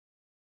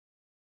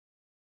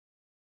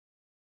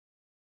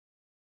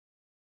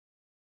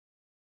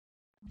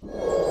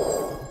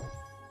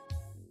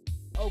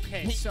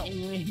Okay, so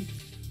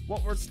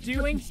what we're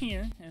doing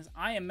here is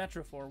I am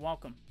Metrofor.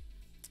 Welcome.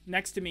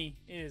 Next to me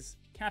is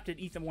Captain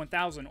Ethan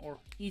 1000, or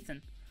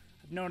Ethan.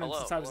 I've known him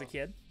since I was a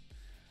kid.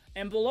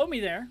 And below me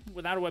there,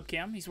 without a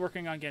webcam, he's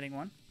working on getting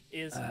one,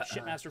 is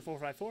Shipmaster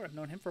 454. I've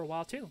known him for a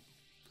while too.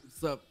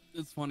 What's up?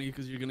 It's funny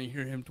because you're gonna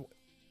hear him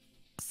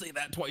say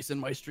that twice in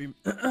my stream.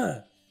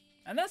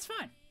 And that's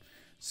fine.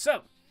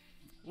 So,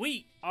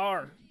 we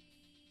are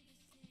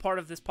part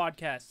of this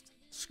podcast,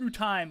 Screw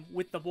Time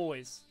with the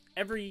Boys.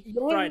 Every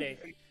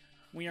Friday,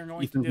 we are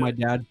going to do my it.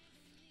 dad.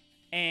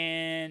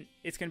 And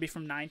it's going to be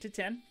from 9 to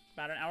 10,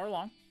 about an hour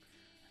long.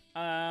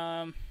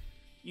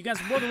 You guys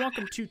are more than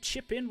welcome to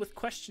chip in with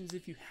questions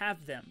if you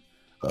have them.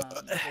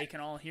 They can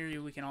all hear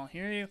you. We can all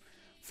hear you.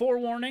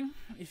 Forewarning,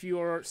 if you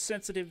are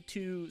sensitive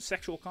to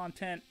sexual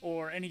content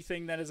or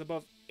anything that is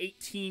above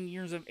 18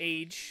 years of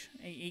age,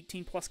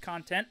 18 plus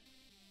content,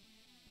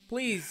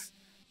 please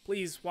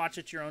watch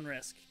at your own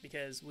risk,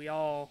 because we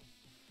all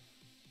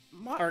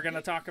are going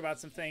to talk about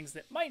some things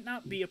that might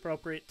not be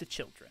appropriate to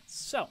children.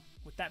 So,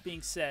 with that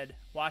being said,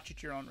 watch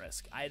at your own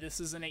risk.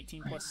 This is an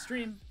 18 plus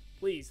stream.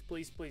 Please,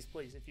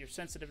 if you're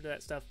sensitive to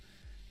that stuff,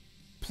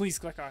 please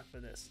click off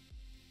of this.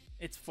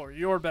 It's for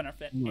your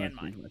benefit and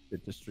mine. I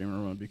hit the streamer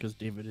mode because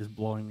David is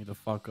blowing me the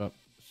fuck up.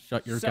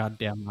 Shut your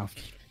goddamn mouth.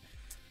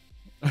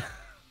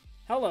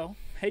 Hello.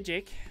 Hey,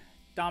 Jake.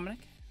 Dominic.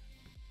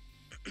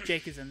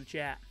 Jake is in the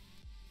chat.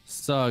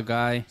 So,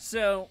 guy.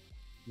 So,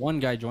 one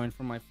guy joined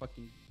from my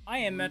fucking... I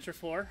am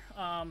Metrofor.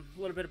 A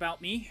little bit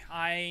about me.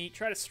 I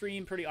try to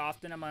stream pretty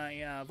often. I'm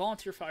a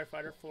volunteer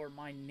firefighter for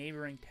my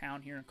neighboring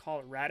town here in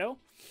Colorado.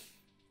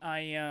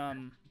 I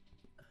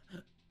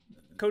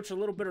coach a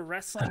little bit of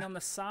wrestling on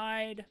the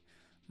side.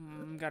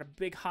 Got a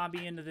big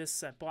hobby into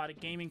this. I bought a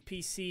gaming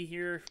PC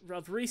here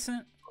of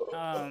recent.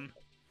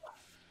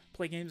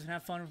 Play games and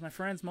have fun with my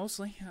friends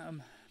mostly.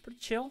 Pretty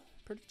chill.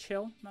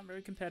 Not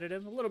very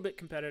competitive. A little bit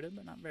competitive,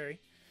 but not very.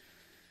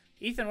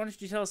 Ethan, why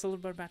don't you tell us a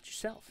little bit about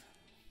yourself?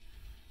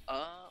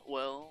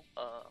 Well,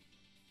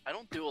 I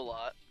don't do a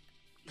lot.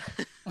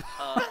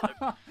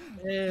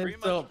 And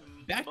so,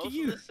 back to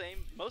you.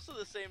 Most of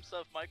the same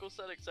stuff Michael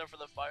said, except for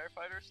the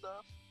firefighter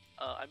stuff.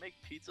 I make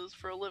pizzas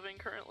for a living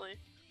currently.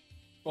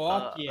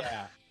 Fuck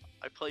yeah.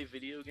 I play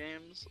video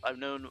games. I've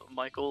known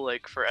Michael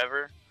like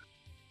forever.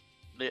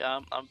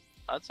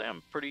 I'd say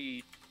I'm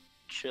pretty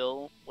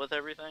chill with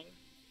everything.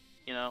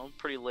 You know,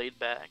 pretty laid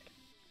back.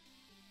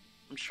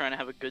 I'm just trying to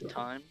have a good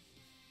time.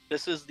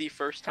 This is the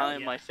first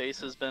time my face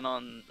has been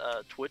on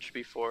Twitch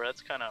before.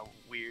 That's kind of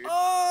weird.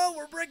 Oh,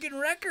 we're breaking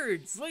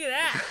records. Look at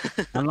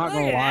that. I'm not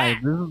going to lie.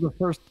 This is the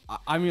first...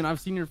 I mean, I've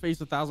seen your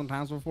face 1,000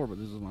 times before, but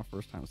this is my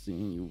first time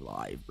seeing you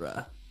live,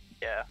 bruh.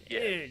 Yeah.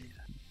 Dude.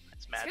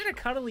 It's He's magical. got a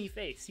cuddly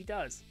face. He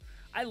does.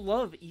 I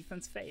love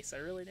Ethan's face. I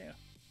really do.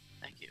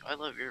 Thank you. I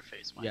love your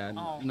face, Michael. Yeah,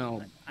 Oh,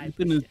 no. I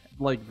Ethan is, appreciate it.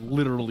 like,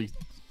 literally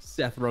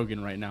Seth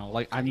Rogen right now.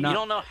 Like, I'm not... You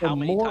don't know how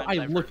many more times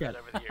I I've look heard at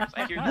that over the years.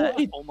 I hear No, that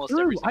it's almost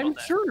true. every single I'm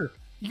day. sure.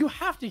 You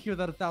have to hear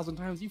that 1,000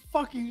 times. You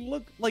fucking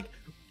look like...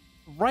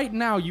 Right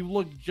now, you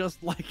look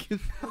just like...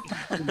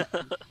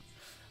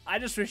 I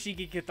just wish he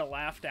could get the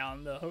laugh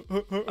down, though.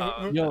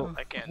 Yo.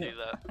 I can't do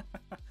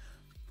that.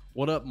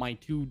 What up, my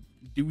two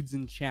dudes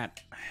in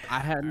chat? I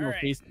had no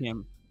Alright. face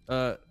cam.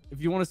 If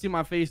you want to see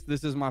my face,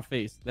 this is my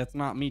face. That's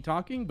not me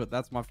talking, but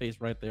that's my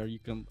face right there. You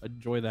can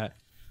enjoy that.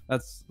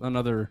 That's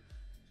another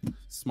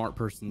smart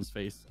person's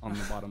face on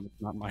the bottom.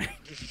 It's not mine.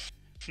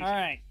 All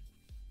right.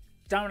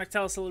 Dominic,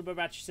 tell us a little bit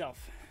about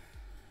yourself.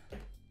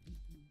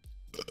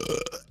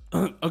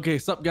 Okay,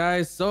 sup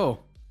guys? So,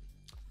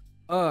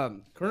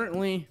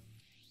 currently,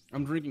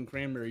 I'm drinking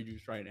cranberry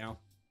juice right now.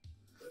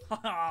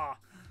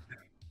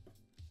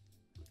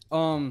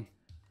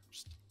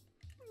 Just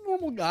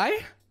normal guy.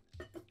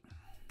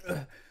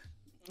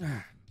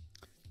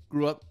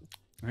 Grew up.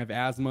 I have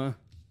asthma.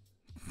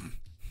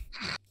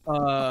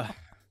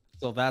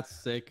 So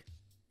that's sick.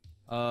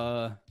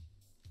 I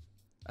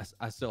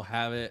still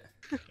have it.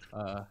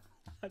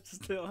 I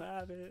still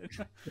have it.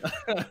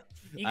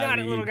 You got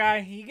it, little guy.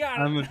 You got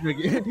it. I'm a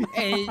drinking.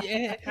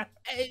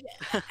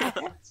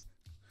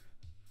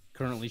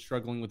 Currently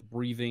struggling with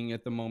breathing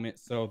at the moment,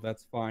 so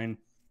that's fine.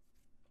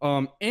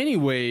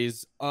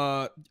 Anyways,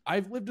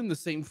 I've lived in the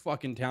same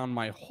fucking town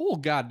my whole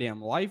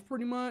goddamn life,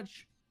 pretty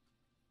much.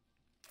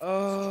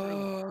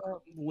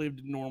 Lived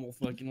a normal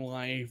fucking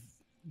life,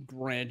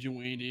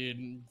 graduated,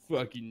 and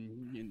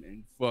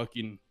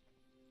fucking.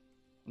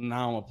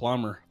 Now I'm a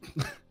plumber.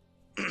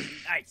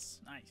 Nice.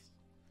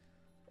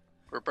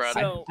 We're proud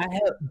So- of I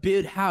have a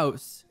big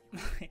house.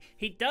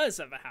 He does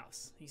have a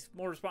house. He's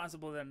more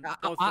responsible than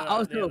both I the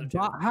also other two.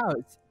 bought a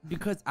house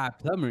because I'm a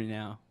plumber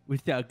now.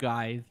 With that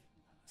guys.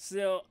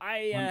 So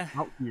I'm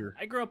out here.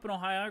 I grew up in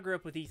Ohio. I grew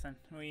up with Ethan.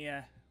 We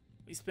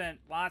spent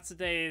lots of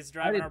days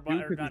driving our didn't do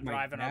bikes, it with my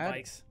our dad,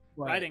 bikes,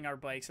 but- riding our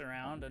bikes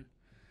around and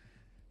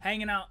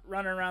hanging out,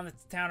 running around the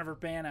town of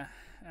Urbana,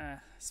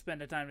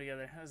 spending time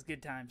together. It was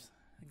good times.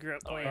 I grew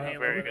up playing Halo.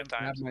 very with good him.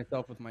 time. Stabbed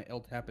myself with my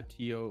El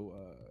Tapatio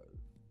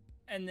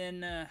And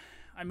then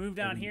I moved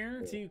down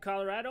here to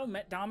Colorado,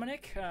 met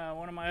Dominic.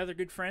 One of my other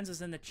good friends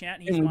is in the chat.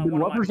 He's And we've been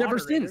one of my lovers ever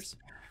moderators. since.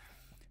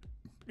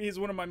 He's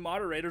one of my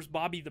moderators,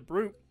 Bobby the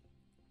Brute.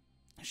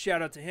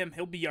 Shout out to him.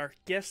 He'll be our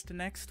guest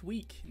next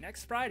week,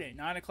 next Friday,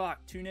 9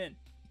 o'clock. Tune in.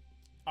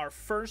 Our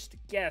first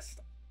guest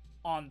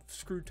on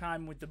Screw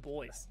Time with the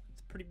Boys.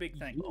 It's a pretty big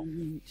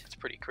thing. It's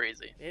pretty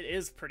crazy. It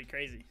is pretty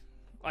crazy.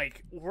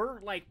 Like,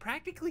 we're like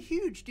practically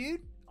huge,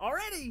 dude.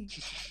 Already.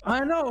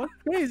 I know, it's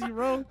crazy,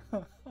 bro.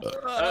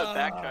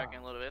 Backtracking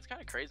a little bit. It's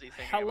kind of crazy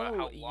thinking about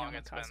how long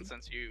it's been Yamakasi.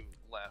 since you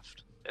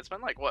left. It's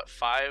been like what,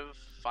 five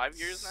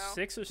years now?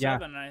 6 or Yeah.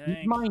 7, I It's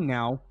think. mine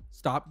now.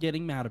 Stop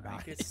getting mad I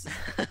about think it. it's,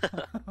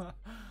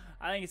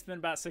 I think it's been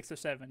about 6 or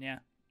 7, yeah.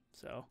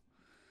 So,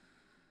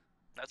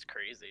 That's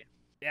crazy.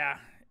 yeah.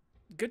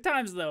 Good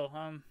times though.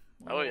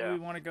 Oh, yeah. We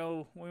want to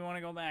go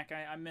back.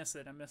 I miss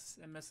it. I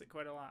miss it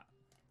quite a lot.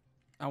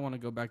 I want to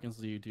go back and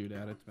see you too,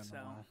 Dad. It's been So,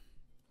 a while.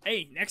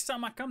 hey, next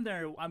time I come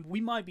there,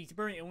 we might be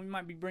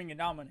bringing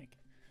Dominic.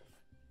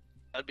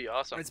 That'd be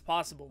awesome. It's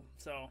possible.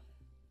 So,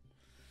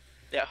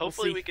 Yeah,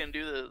 hopefully see. we can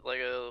do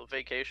a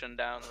vacation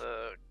down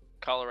to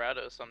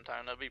Colorado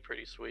sometime. That'd be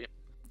pretty sweet.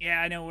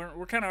 yeah, I know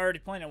we're kind of already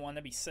planning one.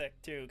 That'd be sick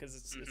too, because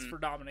it's Mm-hmm. for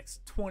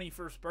Dominic's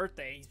 21st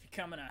birthday. He's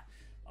becoming a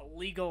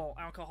legal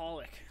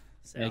alcoholic.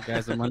 So. Hey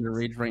guys, I'm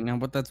underage right now,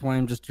 but that's why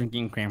I'm just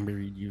drinking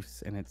cranberry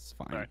juice, and it's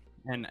fine. Right.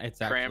 And it's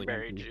actually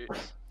Cranberry empty.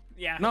 juice.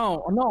 Yeah.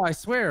 No, I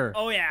swear.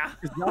 Oh yeah.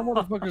 Because y'all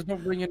motherfuckers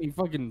don't bring any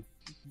fucking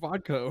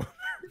vodka.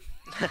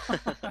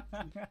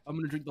 I'm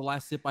gonna drink the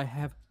last sip I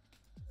have.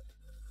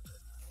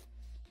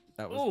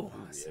 That was Ooh,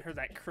 I heard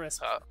that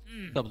crisp.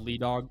 the Lee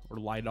dog or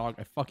Lie dog.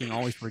 I fucking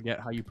always forget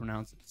how you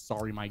pronounce it.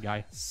 Sorry, my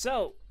guy.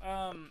 So,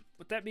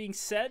 with that being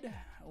said,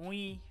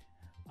 we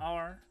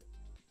are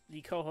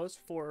the co-host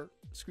for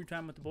Screw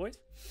Time with the Boys.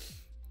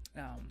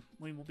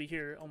 We will be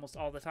here almost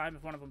all the time.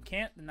 If one of them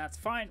can't, then that's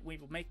fine. We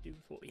will make do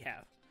with what we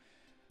have.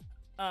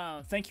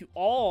 Thank you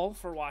all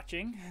for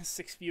watching.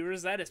 6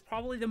 viewers. That is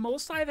probably the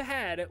most I've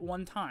had at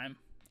one time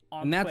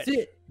on And that's Twitch.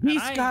 it.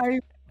 Peace, I- guys.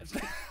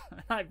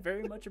 I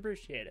very much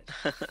appreciate it.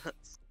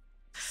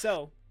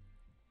 So,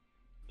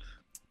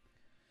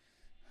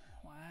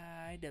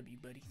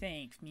 YW, buddy.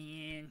 Thanks,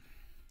 man.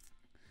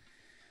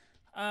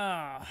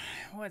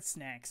 What's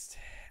next?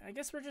 I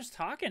guess we're just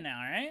talking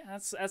now, right?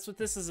 That's what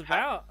this is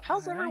about.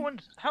 How's right?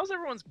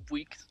 everyone's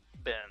week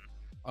been?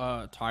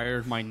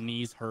 Tired. My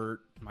knees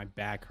hurt. My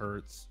back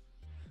hurts.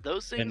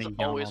 Those things Bending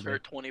down always all day.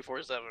 hurt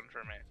 24/7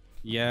 for me.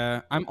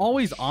 Yeah, I'm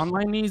always on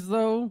my knees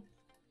though.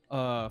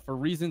 For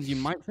reasons you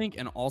might think,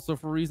 and also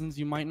for reasons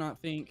you might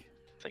not think.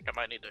 I think I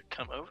might need to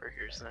come over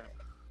here soon.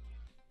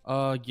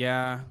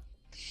 Yeah.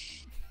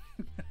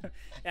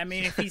 I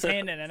mean, if he's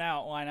handing it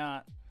out, why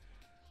not?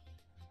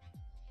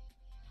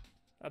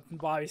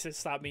 Bobby says,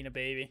 "Stop being a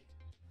baby."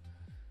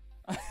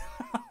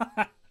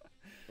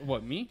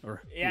 What, me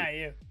or Yeah, who?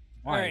 you.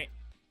 Why? All right.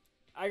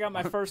 I got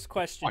my first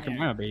question Fucking here.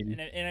 my baby.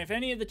 And if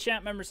any of the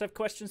chat members have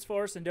questions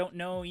for us and don't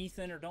know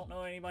Ethan or don't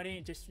know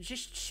anybody,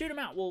 just shoot them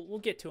out. We'll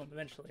get to them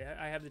eventually.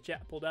 I have the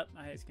chat pulled up.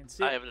 As you can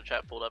see. I have the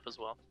chat pulled up as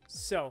well.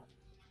 So,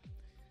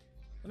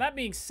 with that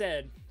being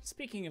said,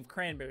 speaking of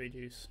cranberry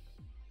juice,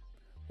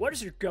 what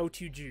is your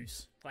go-to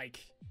juice? Like,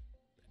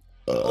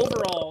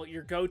 overall,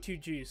 your go-to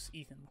juice,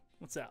 Ethan.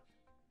 What's up?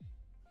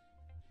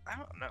 I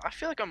don't know. I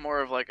feel like I'm more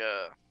of like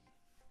a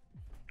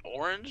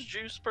orange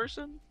juice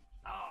person.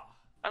 Oh,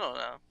 I don't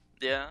know.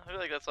 Yeah, I feel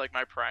like that's like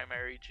my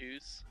primary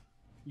juice.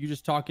 You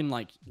just talking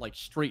like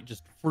straight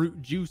just fruit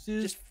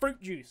juices? just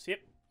fruit juice. Yep.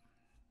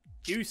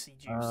 Juicy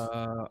juice.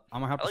 I'm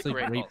gonna have I to like say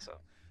grape grape. also.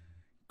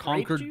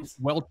 Conquered juice?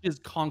 Welch's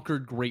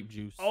Conquered grape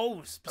juice. Oh,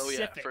 Oh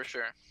specific. yeah, for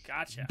sure.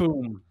 Gotcha.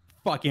 Boom.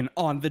 Fucking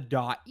on the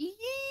dot.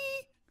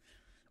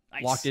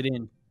 Nice. Locked it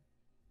in.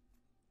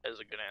 That is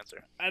a good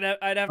answer.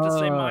 I'd have to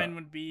say Uh, mine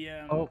would be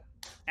apple.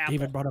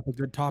 David brought up a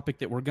good topic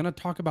that we're gonna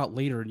talk about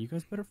later, and you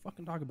guys better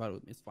fucking talk about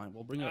it. It's fine.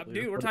 We'll bring it up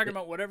later. Dude, we're But talking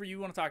about whatever you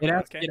want to talk it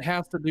about, has, okay? it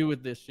has to do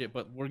with this shit,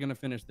 but we're gonna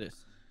finish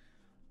this.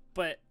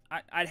 But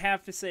I'd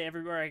have to say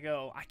everywhere I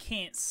go, I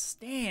can't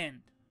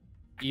stand.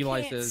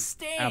 Eli can't says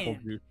stand apple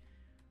juice.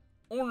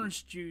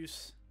 orange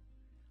juice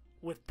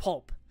with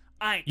pulp.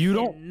 I You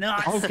don't-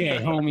 cannot Okay,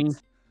 stand it.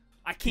 homie.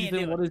 I can't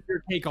Ethan, do what it. is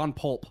your take on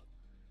pulp?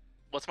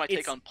 What's my It's-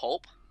 take on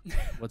pulp?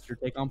 What's your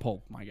take on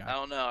pulp, my I guy?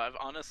 don't know.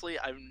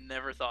 I've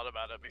never thought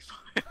about it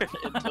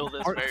before until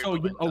this Are- very so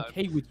moment. you're in time.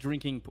 okay with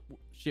drinking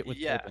shit with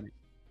Yeah. pulp in it?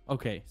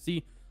 Okay.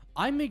 See,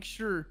 I make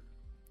sure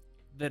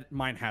that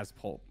mine has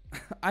pulp.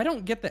 I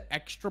don't get the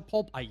extra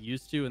pulp. I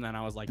used to, and then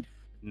I was like,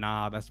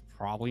 nah, that's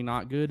probably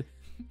not good.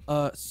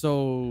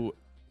 So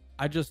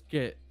I just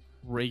get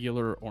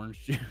regular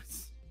orange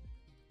juice,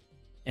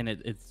 and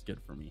it's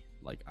good for me.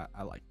 Like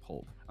I like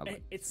pulp. I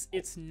like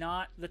It's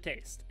not the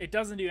taste. It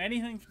doesn't do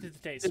anything to the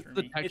taste It's for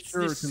the me. It's texture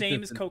the or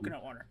same as consistency.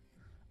 coconut water.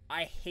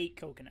 I hate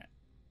coconut.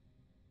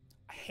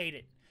 I hate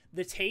it.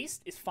 The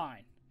taste is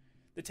fine.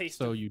 The taste.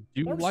 So of you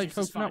do orange like juice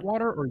is coconut fine.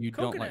 water, or you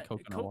don't like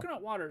coconut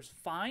coconut water? water is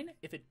fine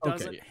if it Okay,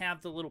 doesn't yeah.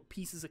 have the little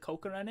pieces of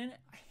coconut in it.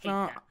 I hate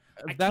Nah, that.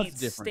 I that's can't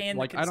different. stand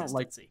Like the I don't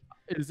like. consistency.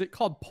 Is it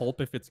called pulp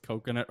if it's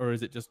coconut, or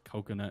is it just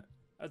coconut?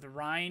 or the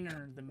rind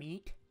or the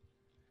meat.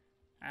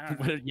 I don't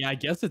know. Yeah, I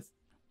guess it's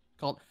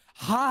called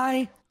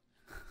Hi.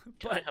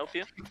 Can I help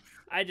you?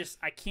 I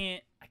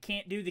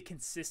can't do the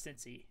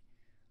consistency.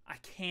 I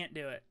can't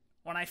do it.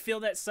 When I feel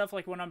that stuff,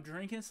 like when I'm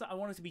drinking stuff, I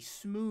want it to be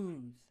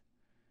smooth,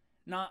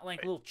 not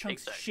like little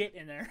chunks of shit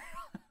in there.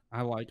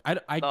 I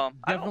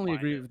definitely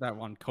agree with that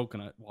one,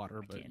 coconut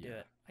water, but I can't do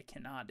it. I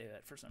cannot do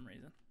it for some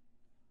reason.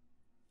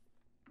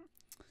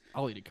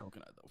 I'll eat a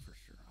coconut though for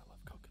sure. I love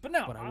coconut. But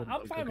no, I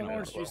I'm fine with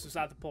orange juice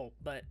without the pulp.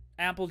 But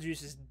apple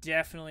juice is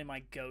definitely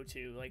my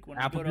go-to. Like when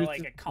I go to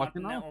like a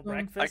continental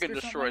breakfast. I could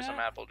or destroy like some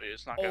that. apple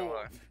juice. Not gonna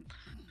lie.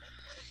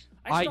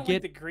 I just don't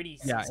like the gritty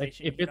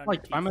sensation. If it's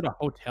like if I'm at a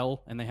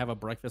hotel and they have a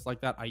breakfast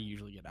like that, I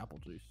usually get apple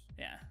juice.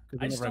 Yeah,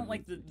 I just don't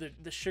like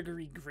the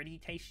sugary gritty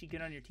taste you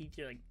get on your teeth.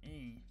 You're like,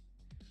 I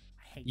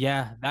hate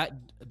that.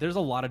 There's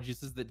a lot of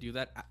juices that do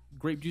that.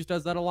 Grape juice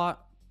does that a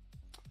lot.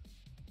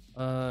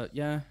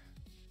 Yeah.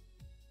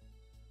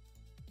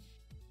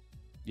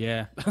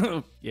 Yeah.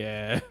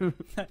 Yeah.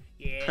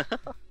 Yeah.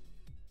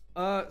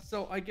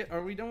 So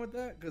are we done with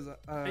that? Because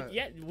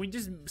yeah, we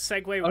just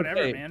segue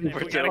whatever, man. If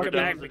we gotta come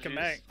back, we come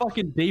back.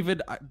 Fucking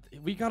David,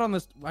 we got on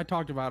this. I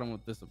talked about him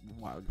with this a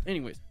while ago.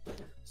 Anyways,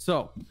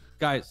 so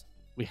guys,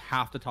 we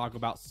have to talk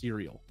about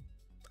cereal.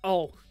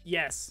 Oh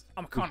yes,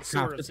 I'm a connoisseur of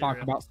cereal. We have to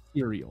talk about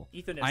cereal.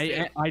 Ethan is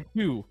I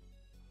too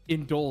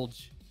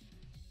indulge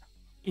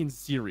in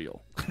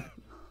cereal. Yes.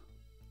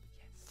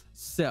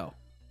 So.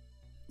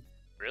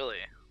 Really?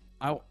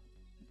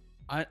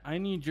 I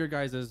need your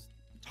guys'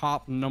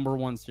 top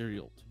 #1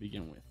 cereal to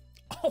begin with.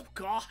 Oh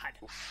God,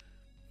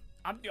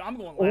 I'm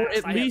going last. Or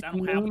at least I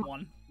don't have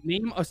one.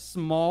 Name a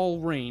small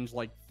range,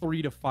 like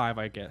 3 to 5,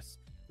 I guess,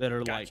 that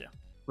are Gotcha. like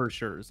for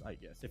sure's, I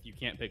guess, if you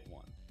can't pick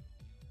one.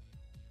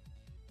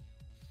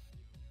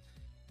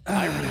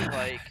 I really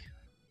like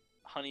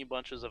Honey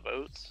Bunches of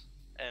Oats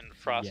and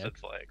Frosted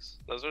Flakes.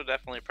 Those are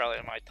definitely probably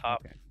my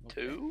top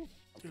two.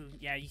 Dude,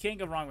 yeah, you can't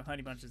go wrong with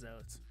Honey Bunches of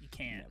Oats. You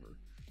can't.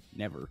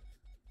 Never.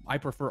 I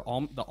prefer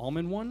the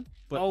almond one,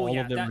 but oh, all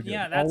yeah, of them are good.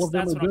 Yeah, that's what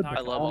I'm talking about. I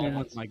love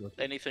almonds.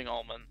 Anything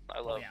almond, I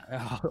love.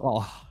 Yeah.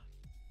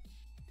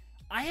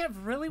 I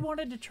have really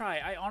wanted to try.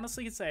 I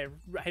honestly could say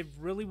I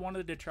really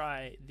wanted to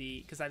try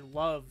because I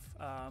love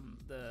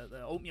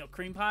the oatmeal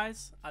cream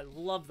pies. I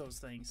love those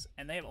things,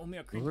 and they have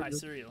oatmeal cream pie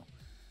cereal.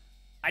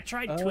 I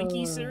tried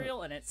Twinkie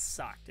cereal and it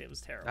sucked. It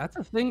was terrible. That's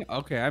a thing.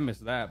 Okay, I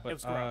missed that, but it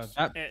was gross.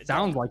 That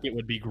sounds like it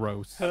would be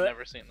gross. I've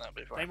never seen that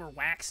before. They were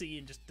waxy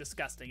and just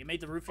disgusting. It made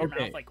the roof of your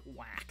mouth like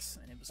wax,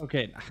 and it was.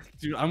 Okay,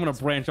 dude, I'm gonna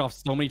branch off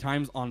so many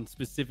times on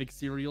specific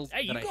cereals.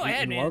 Hey, you that go I hate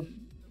ahead, and man. love.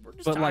 We're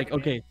just but talking, like,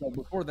 okay, man.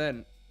 so before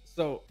then,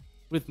 so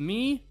with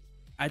me,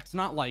 it's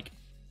not like,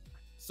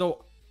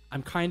 so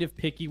I'm kind of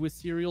picky with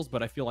cereals,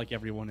 but I feel like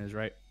everyone is,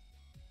 right?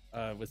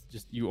 With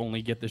just you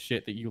only get the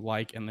shit that you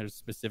like, and there's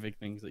specific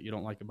things that you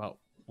don't like about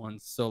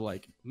ones. So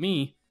like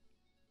me,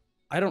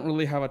 I don't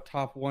really have a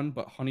top one,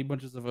 but Honey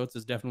Bunches of Oats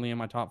is definitely in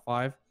my top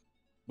 5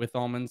 with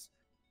almonds.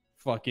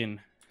 Fucking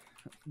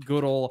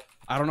good old.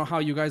 I don't know how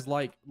you guys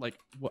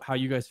how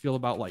you guys feel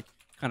about like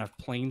kind of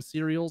plain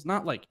cereals,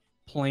 not like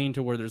plain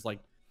to where there's like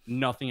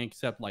nothing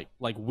except like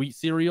wheat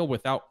cereal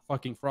without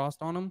fucking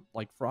frost on them.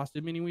 Like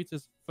Frosted Mini Wheats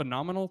is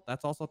phenomenal.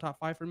 That's also top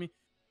 5 for me.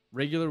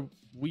 Regular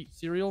wheat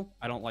cereal,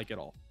 I don't like at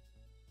all.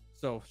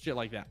 So shit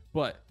like that.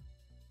 But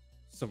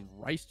some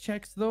Rice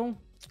Chex though,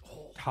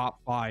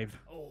 top 5.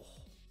 Oh,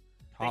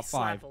 top 5.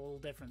 Slap a little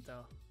different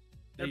though.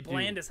 They're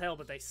bland as hell,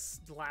 but they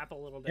slap a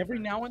little different. Every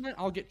now and then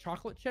I'll get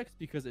chocolate Chex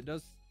because it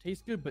does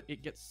taste good, but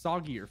it gets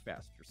soggier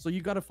faster. So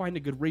you got to find a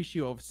good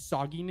ratio of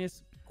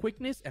sogginess,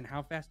 quickness, and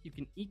how fast you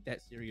can eat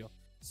that cereal.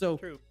 So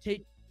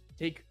take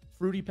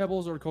Fruity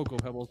Pebbles or Cocoa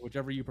Pebbles,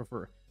 whichever you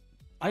prefer.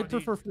 I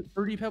prefer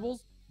Fruity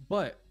Pebbles,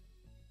 but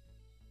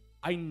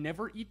I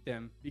never eat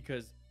them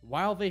because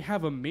while they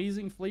have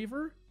amazing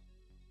flavor,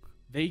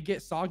 they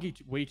get soggy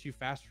way too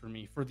fast for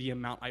me for the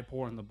amount I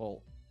pour in the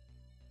bowl.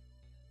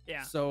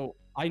 Yeah. So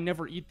I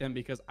never eat them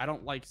because I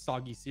don't like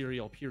soggy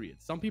cereal,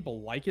 period. Some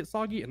people like it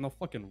soggy and they'll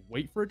fucking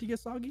wait for it to get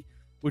soggy,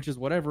 which is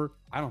whatever.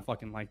 I don't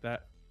fucking like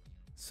that.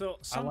 So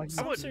some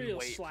cereal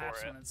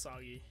slaps when it's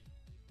soggy.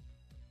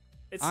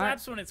 It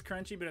slaps when it's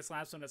crunchy, but it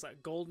slaps when it's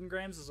like Golden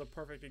Grams is a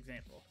perfect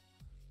example.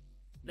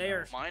 They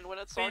are mine when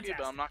it's soggy,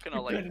 but I'm not gonna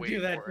like wait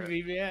do that for to it.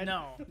 me, man.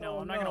 No,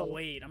 I'm not gonna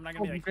wait. I'm not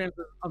gonna be like. Grams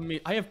are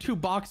amazing. I have 2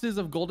 boxes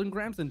of Golden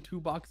Grams and 2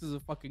 boxes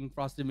of fucking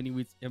Frosted Mini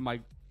Wheats in my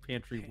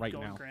pantry right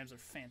Golden now. Grams are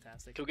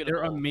fantastic.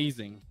 They're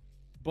amazing,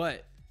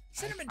 but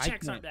Cinnamon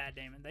Checks aren't bad,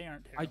 Damon. They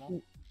aren't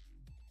terrible.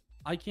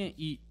 I can't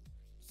eat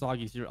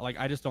soggy cereal. Like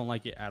I just don't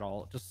like it at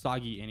all. Just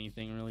soggy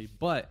anything really.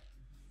 But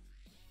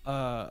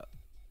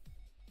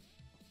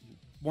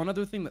one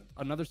other thing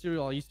another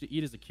cereal I used to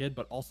eat as a kid,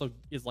 but also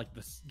is like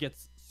this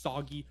gets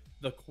soggy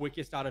the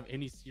quickest out of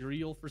any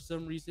cereal for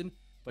some reason,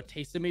 but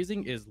tastes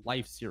amazing is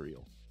Life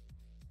cereal.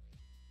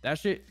 That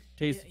shit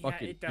tastes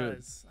fucking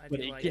good. But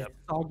it gets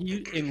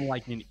soggy in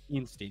like an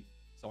instant,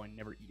 so I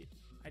never eat it.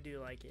 I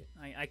do like it.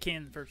 I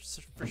can for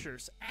sure.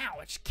 Ow!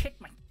 I just kicked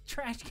my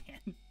trash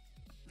can.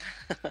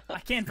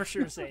 I can for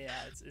sure say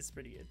yeah, it's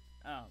pretty good.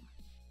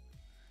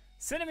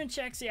 Cinnamon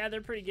checks, yeah, they're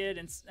pretty good.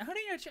 And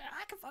honey nut,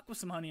 I can fuck with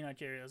some honey nut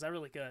Cheerios. I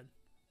really could.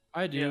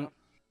 I do. Yeah.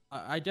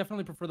 I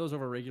definitely prefer those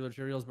over regular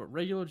Cheerios, but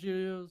regular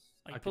Cheerios,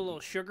 Like I put a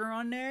little sugar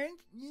on there.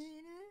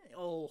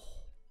 Oh,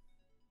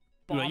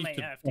 dude, I bomb used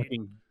to AF, dude.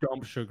 fucking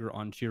dump sugar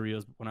on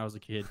Cheerios when I was a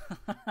kid,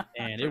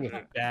 and it was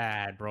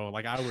bad, bro.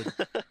 Like I would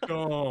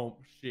dump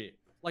shit.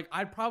 Like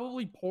I'd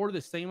probably pour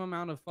the same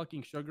amount of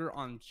fucking sugar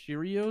on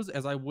Cheerios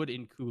as I would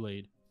in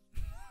Kool-Aid.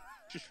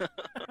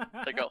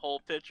 Like a whole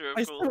pitcher of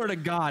I Kool-Aid. swear to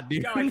God,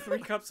 dude. Got like 3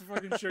 cups of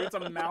fucking sugar. It's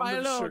a mountain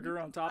of know, sugar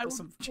on top of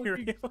some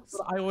Cheerios. But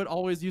I would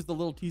always use the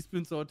little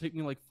teaspoon, so it would take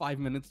me like 5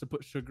 minutes to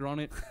put sugar on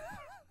it.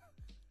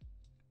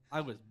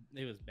 It was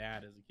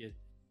bad as a kid.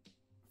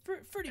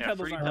 Fruity Yeah,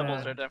 Pebbles Fruity aren't Pebbles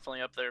bad. are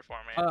definitely up there for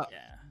me.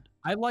 Yeah.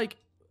 I like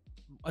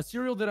a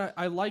cereal that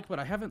I like, but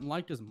I haven't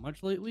liked as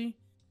much lately,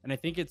 and I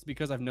think it's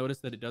because I've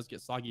noticed that it does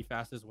get soggy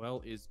fast as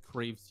well. Is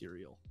Crave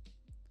cereal.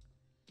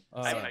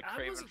 I haven't had I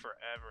Craven wasn't-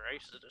 forever. I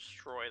used to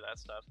destroy that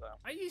stuff though.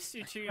 I used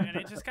to too, and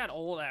it just got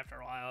old after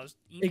a while. I was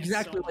eating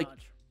Exactly, so like-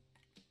 much.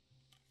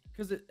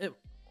 Because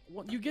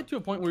well, you get to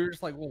a point where you're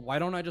just like, well, why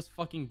don't I just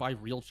fucking buy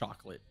real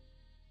chocolate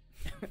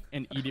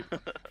and eat it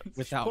Just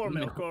without pour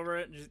milk over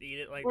it and just eat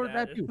it like Or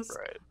that. that too.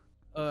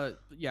 Right.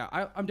 Yeah,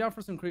 I'm down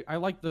for some I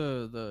like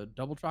the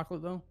double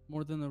chocolate though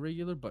more than the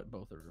regular, but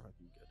both are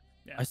fucking good.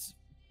 Yeah.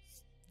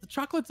 The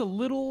chocolate's a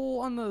little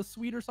on the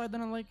sweeter side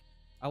than I like.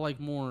 I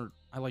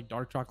like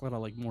dark chocolate. I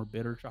like more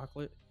bitter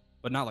chocolate,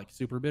 but not like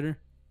super bitter.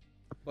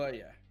 But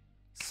yeah,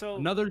 So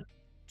another.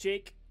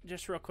 Jake,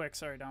 just real quick,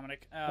 sorry,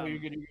 Dominic. You're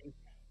good.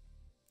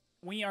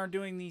 We are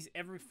doing these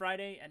every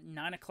Friday at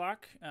 9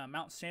 o'clock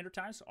Mountain Standard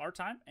Time, so our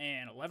time,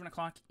 and 11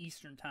 o'clock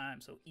Eastern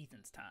Time, so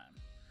Ethan's time.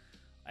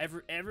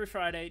 Every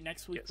Friday.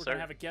 Next week, Yes, we're going sir.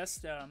 to have a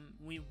guest.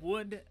 We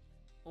would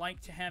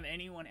like to have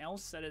anyone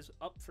else that is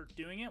up for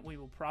doing it. We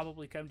will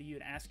probably come to you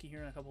and ask you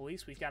here in a couple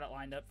weeks. We've got it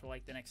lined up for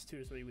like the next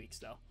 2 or 3 weeks,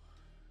 though.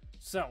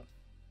 So,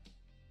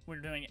 we're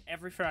doing it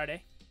every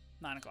Friday,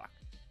 9 o'clock.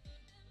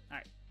 All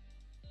right.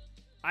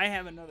 I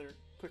have another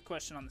quick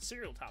question on the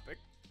cereal topic.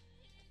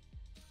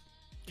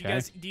 Okay.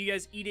 Do you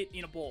guys eat it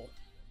in a bowl?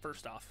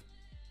 First off,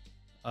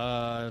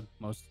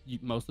 Most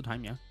of the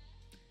time, yeah.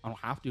 I don't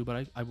have to,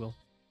 but I will.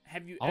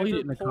 have you I'll eat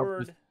it in ever a cup. poured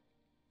I'll eat it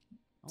in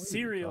a cup.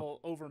 cereal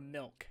over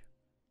milk?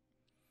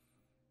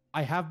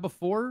 I have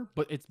before,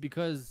 but it's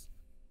because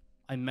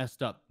I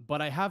messed up.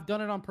 But I have done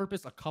it on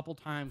purpose a couple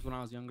times when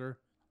I was younger.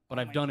 But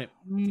Oh I've my done it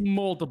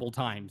multiple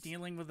times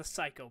Dealing with a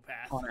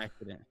psychopath. on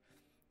accident.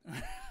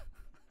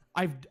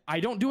 I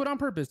don't do it on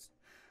purpose,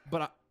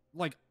 but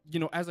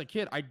as a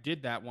kid, I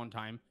did that one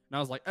time, and I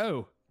was like,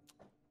 oh,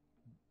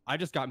 I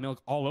just got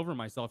milk all over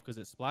myself because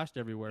it splashed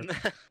everywhere.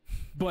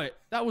 But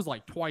that was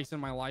like twice in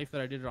my life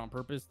that I did it on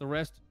purpose. The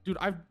rest, dude,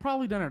 I've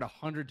probably done it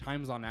 100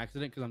 times on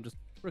accident because I'm just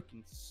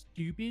freaking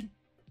stupid.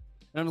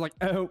 And I'm like,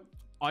 oh,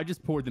 I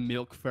just poured the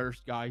milk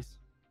first, guys.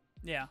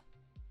 Yeah.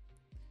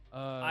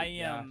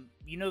 Yeah.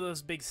 You know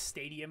those big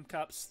stadium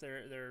cups?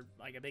 They're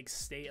like a big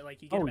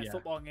like you get them at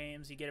football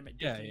games, you get them at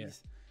Yeah,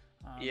 Dickies.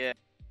 Yeah.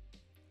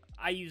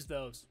 I use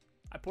those.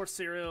 I pour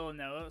cereal in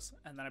those,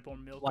 and then I pour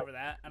milk Like, over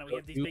that, and we so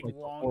have these you, big like,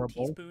 long pour a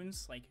bowl?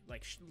 teaspoons.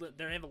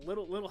 They have a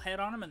little head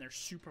on them, and they're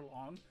super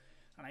long.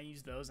 And I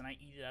use those, and I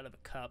eat it out of the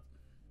cup.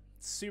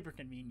 It's super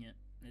convenient.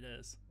 It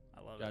is.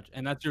 I love it. Gotcha.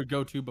 And that's your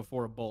go-to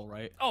before a bowl,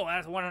 right? Oh,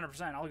 that's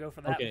 100%. I'll go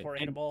for that Okay, before I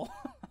eat a and- bowl.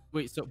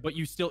 Wait, but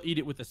you still eat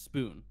it with a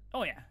spoon?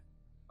 Oh yeah,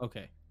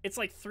 Okay. it's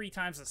like 3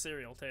 times the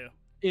cereal too.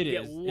 It You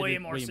is. get It way is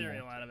more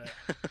cereal out of it.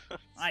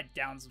 I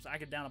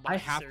could down a box I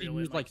of have to cereal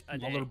use in like a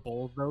day. smaller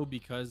bowls though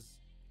because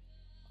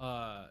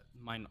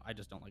mine I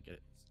just don't like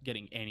it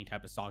getting any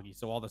type of soggy.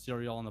 So all the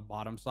cereal on the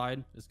bottom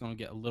side is gonna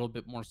get a little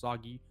bit more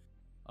soggy.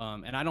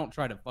 And I don't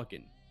try to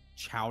fucking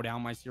chow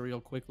down my cereal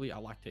quickly. I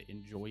like to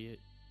enjoy it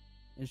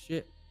and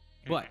shit.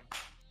 But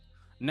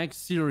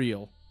next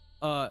cereal.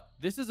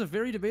 This is a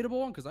very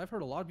debatable one because I've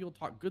heard a lot of people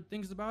talk good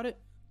things about it,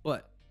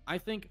 but I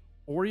think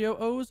Oreo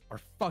O's are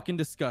fucking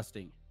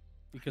disgusting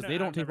because No, they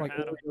don't I've taste never like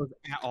had 'em. Oreos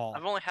at all.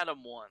 I've only had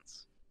them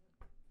once,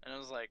 and it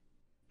was like,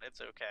 it's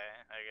okay,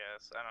 I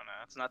guess. I don't know.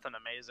 It's nothing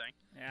amazing.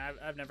 Yeah,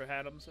 I've never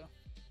had them, so.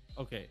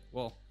 Okay,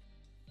 well,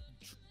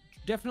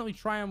 definitely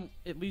try them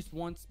at least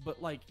once,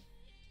 but like,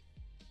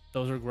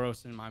 those are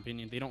gross in my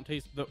opinion. They don't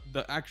taste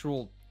the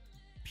actual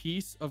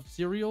piece of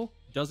cereal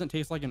doesn't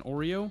taste like an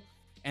Oreo,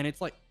 and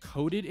it's like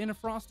coated in a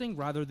frosting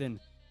rather than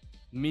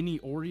mini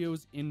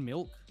Oreos in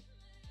milk,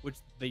 which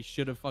they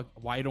should have.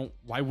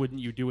 Why wouldn't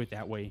you do it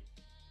that way?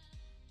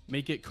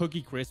 Make it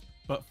Cookie Crisp,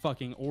 but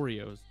fucking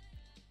Oreos,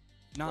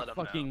 not Let 'em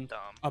know, fucking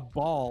dumb. a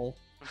ball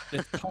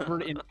that's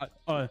covered in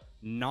a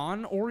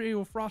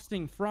non-Oreo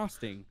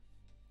frosting,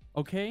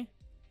 okay?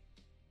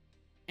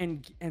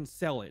 And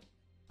sell it.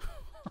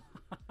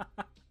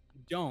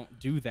 Don't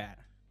do that.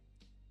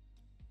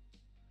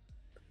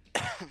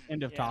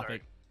 End of Yeah,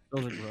 topic.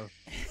 Those are gross.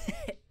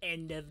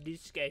 End of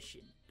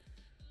discussion.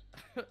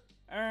 All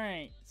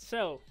right,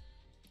 so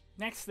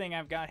next thing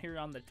I've got here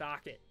on the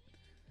docket.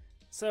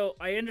 So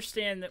I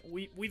understand that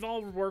we've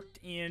all worked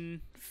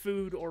in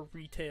food or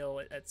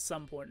retail at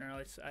some point in our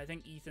lives. I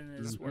think Ethan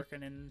is Mhm.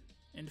 working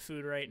in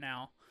food right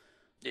now.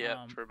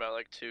 Yeah, for about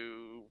like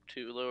a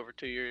little over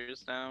 2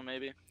 years now,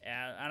 maybe.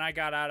 Yeah, and I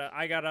got out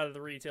of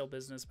the retail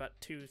business about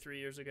 2-3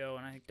 years ago,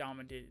 and I think Dom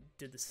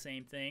did the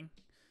same thing.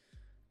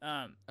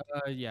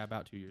 Yeah,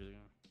 about 2 years ago.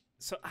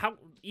 So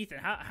Ethan,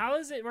 how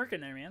is it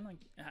working there, man? Like,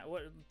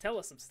 tell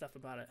us some stuff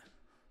about it.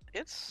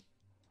 It's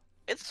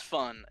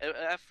fun.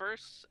 At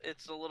first, I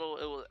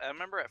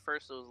remember at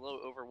first it was a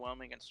little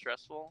overwhelming and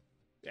stressful.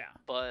 Yeah.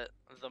 But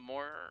the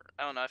more,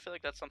 I don't know, I feel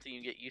like that's something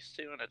you get used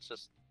to, and it's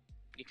just,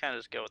 you kind of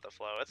just go with the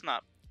flow. It's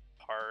not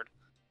hard.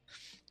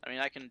 I mean,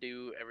 I can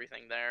do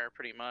everything there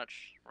pretty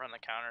much. Run the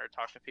counter,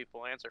 talk to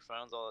people, answer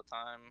phones all the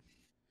time.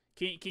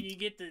 Can you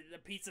get the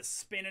pizza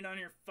spinning on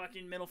your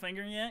fucking middle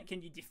finger yet?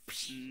 Can you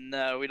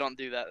No, we don't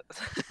do that.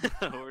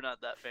 We're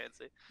not that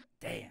fancy.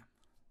 Damn.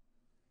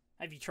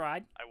 Have you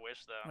tried? I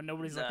wish, though. When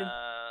nobody's looking?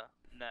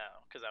 No,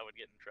 because I would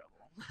get in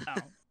trouble.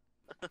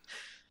 Oh.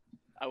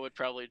 I would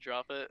probably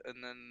drop it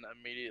and then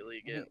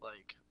immediately get,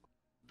 like,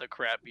 the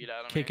crap beat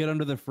out of me. Kick it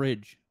under the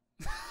fridge.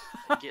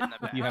 Get in the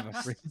back. You have a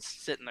fridge.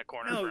 Sit in the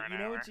corner No, for an you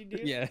know hour. what you do?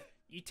 Yeah.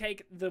 You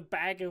take the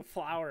bag of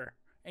flour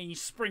and you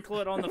sprinkle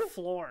it on the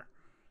floor.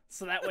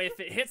 So that way, if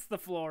it hits the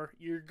floor,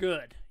 you're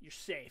good. You're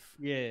safe.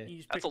 Yeah. You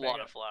just That's pick a it back lot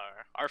up. of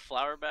flour. Our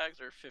flour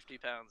bags are 50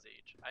 pounds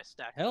each. I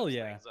stack Hell those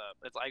yeah. things up.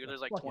 It's like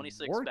there's like fucking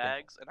 26 workout.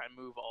 bags, and I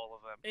move all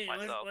of them Hey,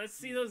 myself. let's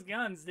see those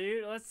guns,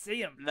 dude. Let's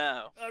see them.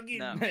 No, I'll get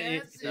no,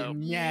 massive. no. No.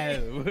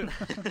 no, we're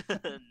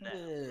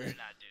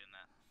not doing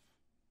that.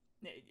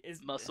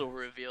 Is, Muscle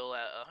reveal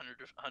at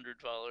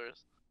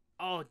 $100.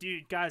 Oh,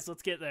 dude, guys,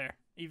 let's get there.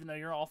 Even though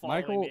you're all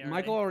following me already.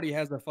 Michael already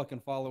has a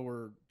fucking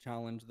follower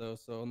challenge though,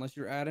 so unless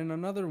you're adding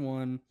another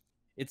one,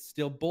 it's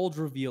still bulge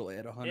reveal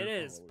at 100. It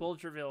is followers.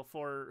 bulge reveal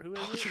for who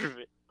is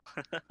it?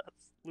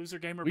 Loser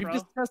Gamer We've Pro.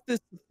 discussed this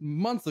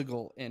months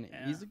ago, and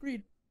Yeah. he's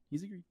agreed.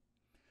 He's agreed.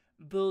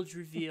 Bulge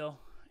reveal.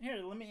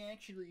 Here, let me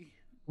actually.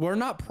 We're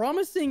not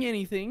promising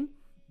anything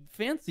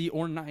fancy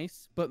or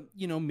nice, but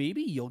you know,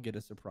 maybe you'll get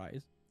a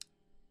surprise.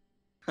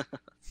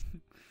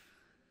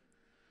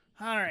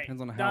 All right.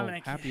 Depends on how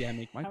Dominic, happy I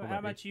make Michael. How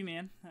about you,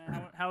 man?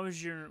 How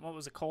was your what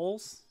was it,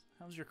 Kohl's?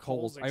 How was your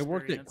Kohl's? Kohl's I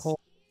worked at experience? Kohl's,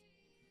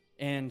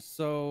 and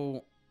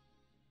so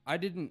I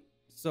didn't.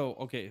 So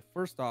okay,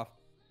 first off,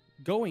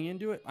 going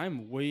into it, I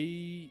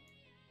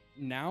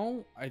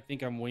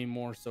think I'm way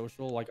more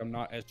social. Like I'm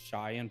not as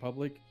shy in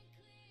public.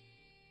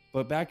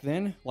 But back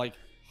then, like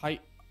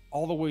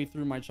all the way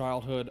through my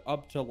childhood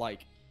up to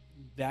like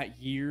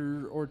that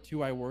year or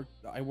two, I worked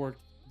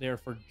there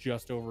for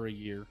just over a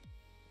year,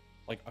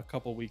 like a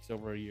couple weeks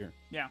over a year.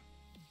 Yeah.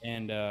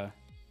 And I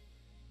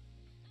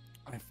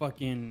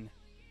fucking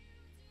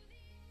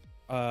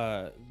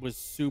was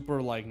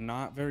super like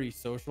not very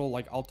social.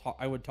 Like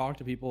I would talk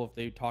to people if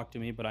they talked to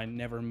me, but I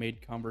never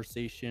made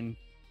conversation,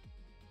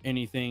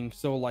 anything.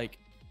 So like,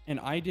 and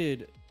I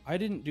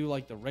didn't do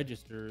like the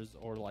registers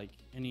or like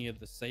any of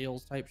the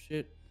sales type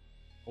shit,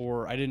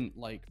 or I didn't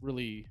like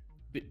really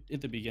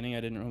at the beginning.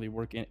 I didn't really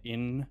work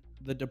in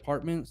the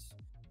departments.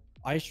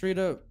 I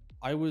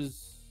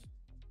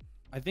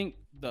think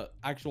the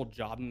actual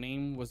job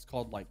name was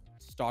called like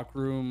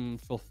stockroom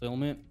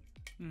fulfillment.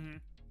 Mm-hmm.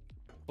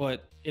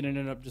 But it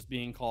ended up just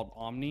being called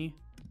Omni.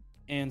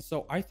 And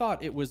so I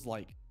thought it was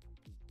like,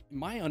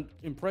 my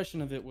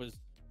impression of it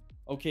was,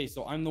 okay,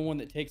 so I'm the one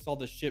that takes all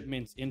the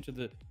shipments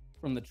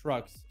from the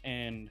trucks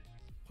and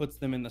puts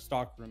them in the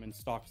stockroom and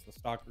stocks the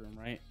stockroom,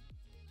 right?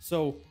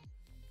 So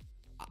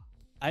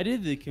I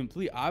did the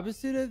complete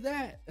opposite of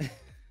that.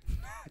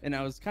 And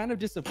I was kind of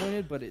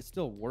disappointed, but it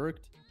still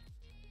worked.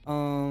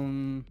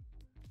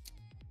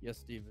 Yes,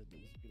 Steve, it was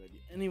a good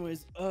idea.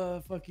 Anyways,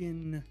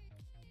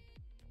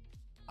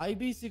 I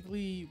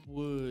basically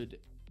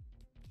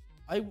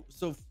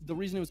so the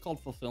reason it was called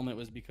fulfillment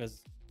was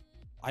because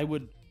I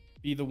would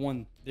be the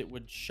one that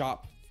would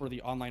shop for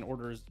the online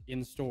orders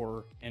in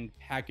store and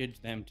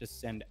package them to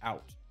send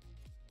out.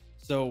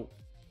 So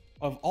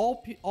of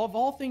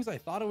all things I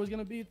thought I was going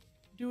to be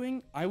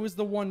doing, I was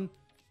the one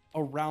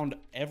around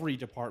every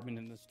department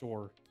in the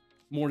store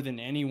more than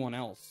anyone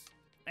else.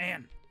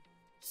 Man.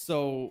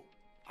 So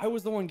I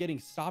was the one getting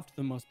stopped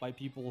the most by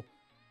people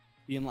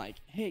being like,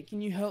 hey,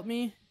 can you help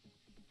me?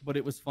 But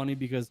it was funny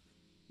because,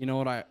 you know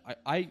what,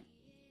 I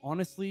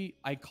honestly,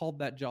 I called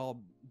that job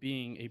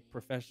being a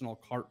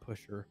professional cart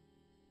pusher.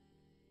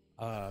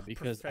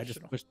 Because I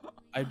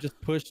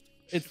just pushed.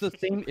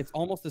 It's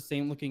almost the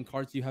same looking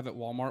carts you have at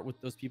Walmart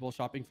with those people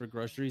shopping for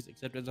groceries,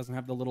 except it doesn't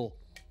have the little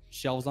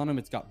shelves on them.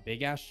 It's got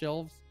big ass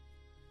shelves.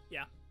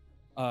 Yeah.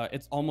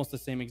 It's almost the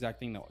same exact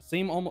thing though.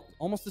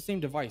 Almost the same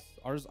device.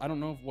 Ours, I don't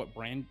know what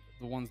brand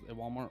the ones at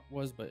Walmart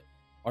was, but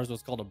ours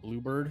was called a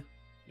Bluebird.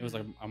 It was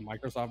like a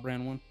Microsoft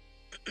brand one.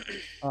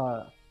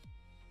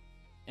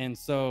 And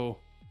so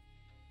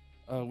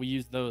we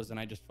used those, and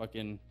I just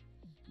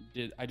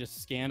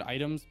scanned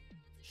items,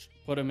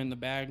 put them in the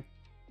bag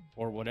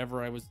or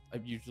whatever. I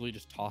usually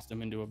just tossed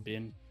them into a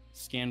bin,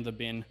 scanned the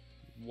bin,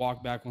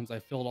 walked back once I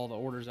filled all the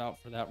orders out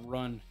for that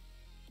run,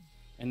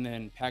 and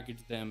then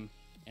packaged them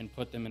and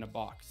put them in a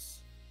box.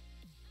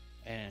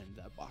 And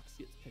that box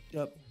gets picked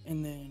up,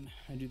 and then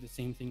I do the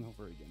same thing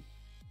over again.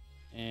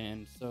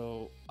 and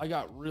so I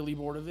got really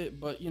bored of it.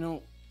 But you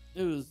know,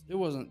 it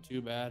wasn't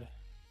too bad.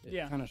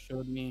 It kind of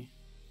showed me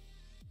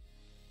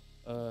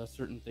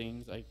certain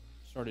things. I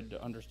started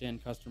to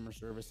understand customer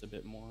service a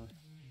bit more.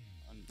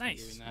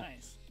 Nice,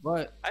 nice.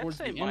 But I'd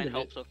say mine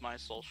helps with my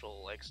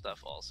social like stuff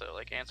also,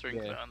 like answering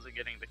phones and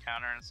getting the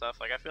counter and stuff.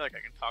 Like I feel like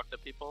I can talk to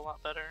people a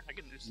lot better. I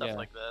can do stuff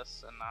like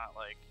this and not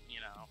like, you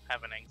know,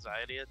 have an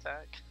anxiety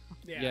attack.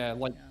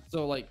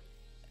 So like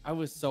I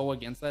was so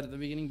against that at the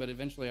beginning, but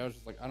eventually I was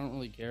just like, I don't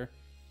really care.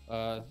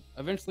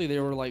 Eventually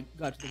they were like,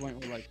 got to the point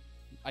where like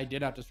I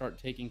did have to start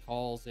taking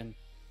calls and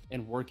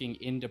working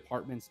in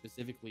departments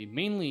specifically,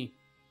 mainly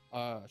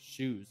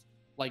shoes.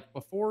 Like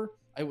before,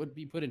 I would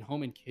be put in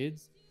home and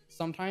kids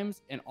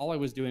sometimes, and all I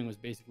was doing was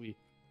basically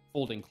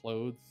folding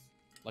clothes,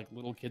 like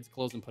little kids'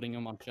 clothes, and putting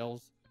them on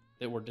shelves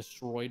that were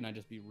destroyed, and I'd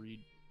just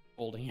be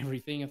folding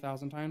everything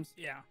 1,000 times.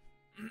 Yeah.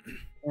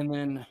 And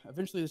then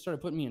eventually they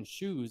started putting me in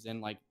shoes,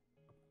 and like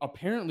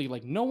apparently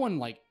like no one,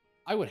 like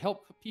I would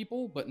help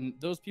people, but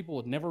those people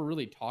would never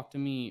really talk to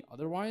me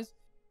otherwise.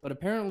 But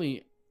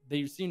apparently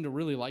they seemed to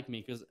really like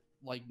me, because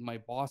like my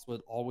boss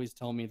would always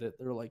tell me that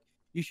they're like,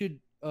 you should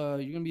you're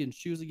gonna be in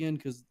shoes again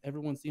because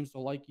everyone seems to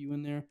like you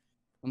in there.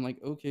 I'm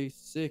like, okay,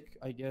 sick,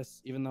 I guess,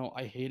 even though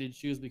I hated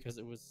shoes because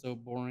it was so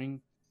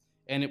boring.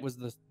 And it was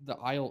the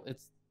aisle.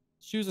 It's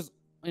shoes is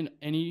in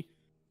any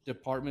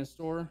department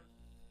store.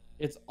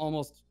 It's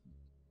almost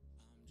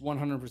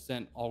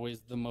 100% always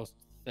the most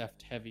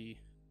theft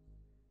heavy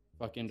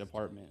fucking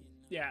department.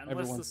 Yeah,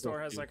 unless the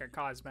store has like a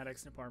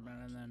cosmetics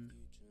department, and then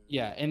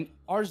yeah, and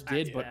ours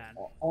did, but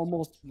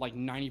almost like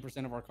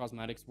 90% of our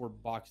cosmetics were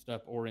boxed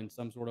up or in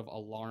some sort of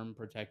alarm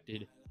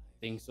protected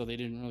thing, so they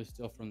didn't really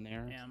steal from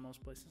there. Yeah,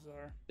 most places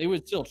are. They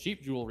would steal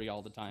cheap jewelry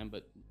all the time,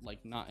 but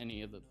like not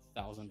any of the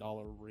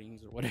 $1,000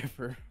 rings or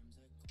whatever.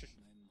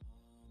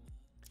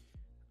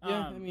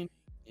 Yeah, I mean,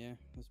 yeah,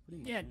 that's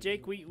pretty much. Yeah,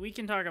 Jake, we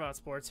can talk about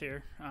sports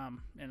here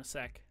in a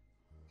sec.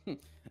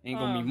 Ain't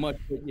gonna be much,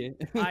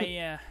 but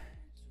yeah.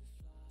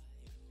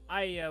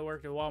 I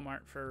worked at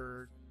Walmart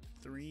for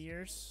 2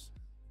 years,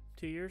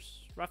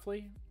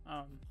 roughly.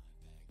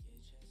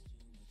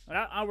 But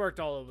I worked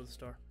all over the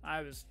store.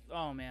 I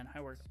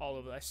worked all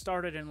over. I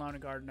started in Lawn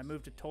and Garden. I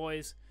moved to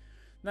toys.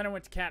 Then I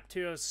went to Cap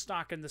 2. I was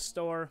stocking the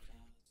store.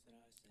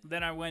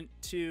 Then I went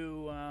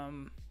to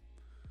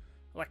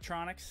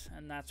electronics,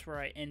 and that's where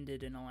I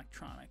ended in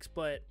electronics.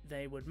 But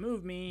they would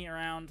move me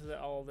around to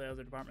all the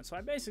other departments, so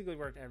I basically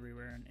worked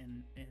everywhere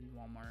in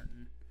Walmart,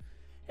 and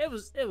it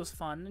was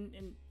fun.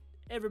 And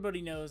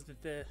everybody knows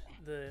that the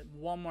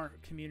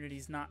Walmart community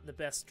is not the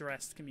best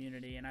dressed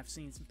community, and I've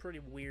seen some pretty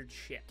weird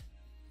shit.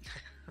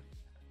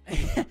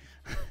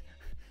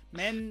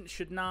 Men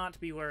should not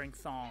be wearing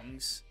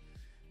thongs.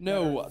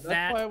 No,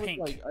 that's why I was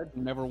like, I'd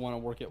never want to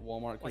work at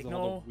Walmart because of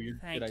all the weird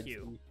shit I'd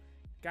see.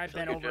 Guy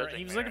bent over.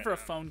 He was looking for a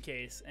phone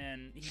case,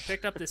 and he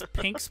picked up this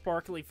pink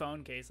sparkly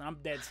phone case, and I'm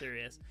dead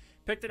serious.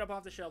 Picked it up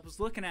off the shelf, was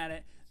looking at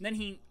it, and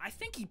then I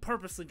think he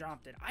purposely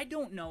dropped it. I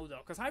don't know, though,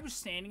 because I was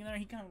standing there.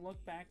 He kind of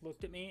looked back,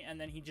 looked at me, and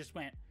then he just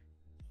went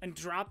and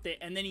dropped it,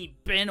 and then he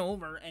bent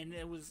over, and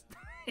it was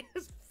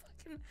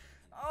fucking...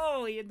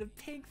 Oh, he had the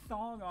pink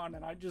thong on,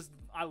 and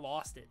I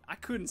lost it. I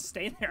couldn't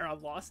stay there. I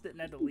lost it and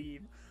had to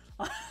leave.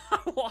 I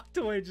walked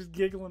away just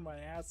giggling my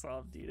ass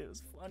off, dude. It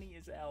was funny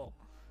as hell.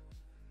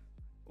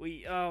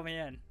 Oh,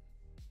 man.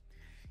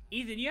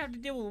 Ethan, you have to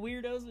deal with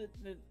weirdos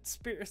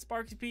that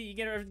Sparky Pete. You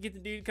get the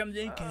dude comes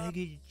in. Can I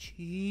get a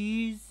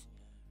cheese?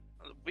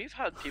 We've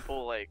had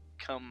people like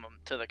come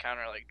to the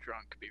counter like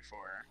drunk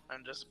before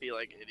and just be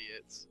like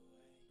idiots.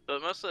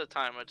 But most of the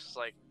time it's just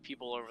like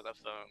people over the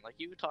phone. Like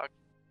you talk.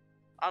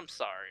 I'm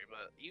sorry,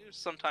 but you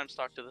sometimes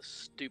talk to the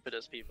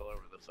stupidest people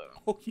over the phone.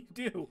 Oh, you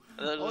do?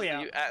 Oh,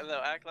 yeah. They'll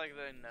act like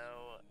they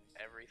know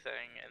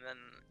everything, and then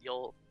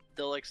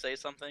they'll like say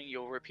something,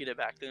 you'll repeat it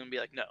back to them and be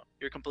like, no,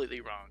 you're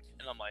completely wrong.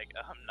 And I'm like,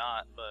 I'm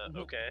not, but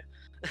okay.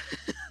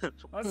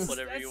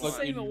 Whatever you want. That's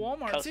the same at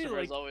Walmart, Customer's too.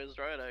 Like, always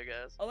right, I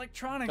guess.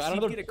 Electronics, got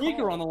another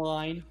speaker on the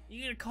line.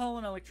 You get a call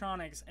in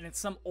electronics, and it's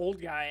some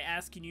old guy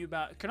asking you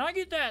about, can I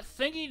get that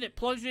thingy that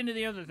plugs into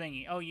the other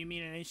thingy? Oh, you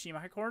mean an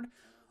HDMI cord?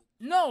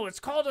 No, it's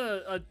called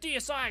a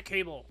DSI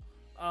cable.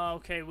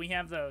 Okay, we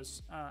have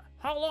those.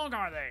 How long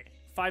are they?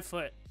 5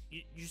 foot.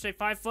 You say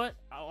 5 foot?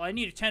 Oh, I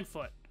need a 10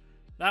 foot.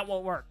 That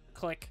won't work.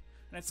 Click.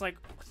 And it's like,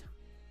 what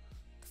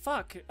the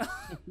fuck?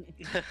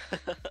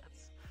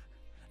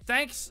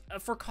 Thanks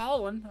for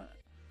calling.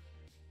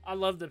 I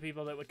love the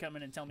people that would come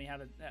in and tell me how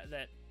to...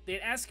 that they'd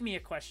ask me a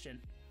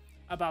question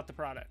about the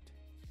product.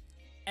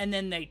 And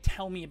then they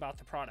tell me about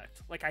the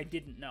product. Like I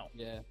didn't know.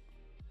 Yeah.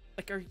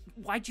 Like,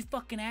 why'd you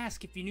fucking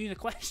ask if you knew the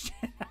question?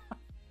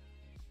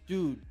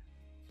 Dude,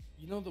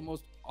 you know the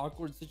most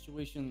awkward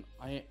situation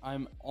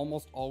I'm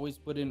almost always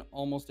put in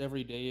almost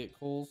every day at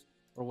Kohl's,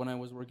 or when I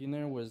was working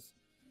there, was...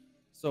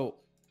 So,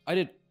 I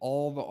did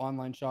all the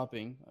online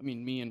shopping. I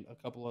mean, me and a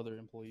couple other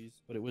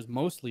employees, but it was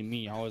mostly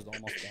me. I was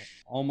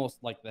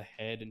almost like the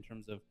head in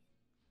terms of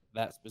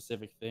that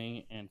specific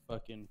thing, and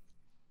fucking...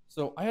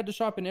 So, I had to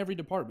shop in every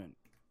department,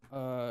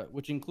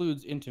 which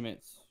includes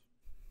intimates,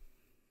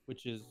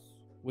 which is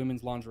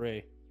women's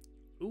lingerie.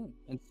 Ooh.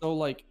 And so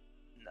like,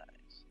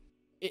 Nice.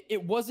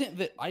 it wasn't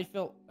that I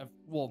felt,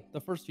 well,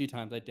 the first few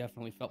times I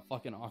definitely felt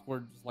fucking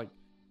awkward. Just like,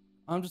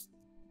 I'm just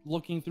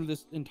looking through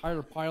this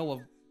entire pile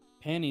of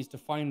panties to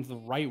find the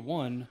right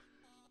one.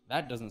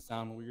 That doesn't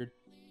sound weird.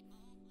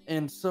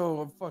 And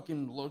so I'm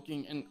fucking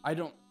looking, and I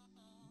don't,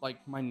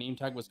 like, my name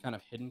tag was kind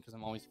of hidden because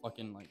I'm always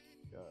fucking like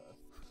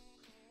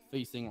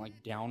facing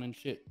like down and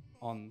shit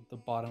on the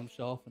bottom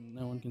shelf, and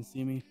no one can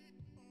see me.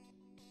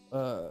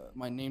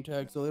 My name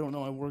tag, so they don't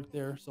know I work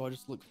there, so I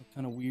just look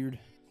kind of weird.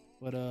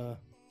 But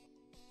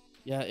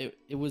yeah,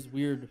 it was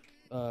weird.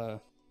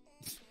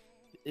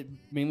 It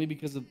mainly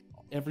because of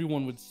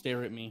everyone would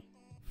stare at me,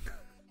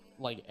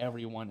 like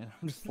everyone, and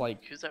I'm just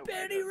like, Who's that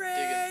Betty weirdo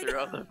Red! digging through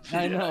all the...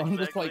 I know, Yeah, I'm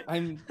just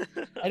exactly.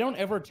 like, I don't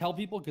ever tell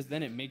people because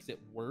then it makes it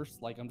worse.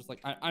 Like I'm just like,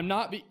 I'm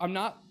not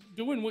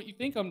doing what you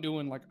think I'm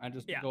doing. Like I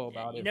just go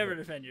about you it. never but-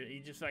 defend you.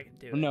 You just fucking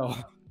do it. No,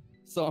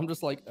 so I'm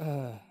just like,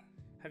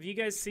 Have you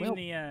guys seen Well-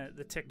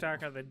 the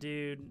TikTok of the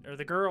dude or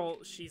the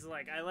girl? She's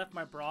like, I left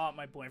my bra at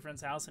my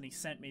boyfriend's house and he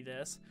sent me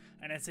this,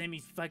 and it's him.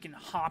 He's fucking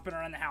hopping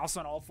around the house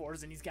on all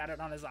fours, and he's got it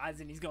on his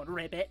eyes, and he's going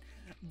ribbit,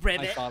 I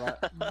ribbit, saw that.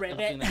 I've seen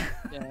ribbit.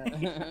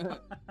 that. Yeah.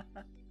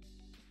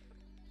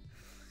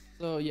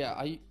 So yeah,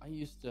 I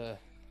used to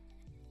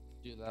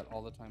do that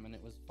all the time, and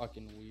it was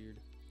fucking weird.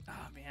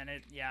 Oh man,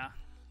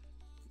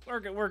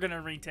 working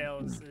in retail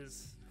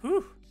is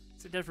whew,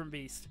 it's a different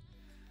beast.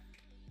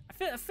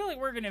 I feel like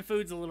working in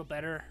food's a little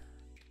better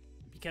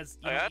because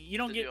you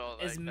don't get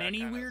as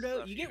many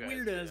weirdos. You get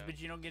weirdos,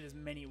 but you don't get as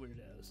many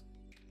weirdos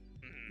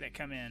that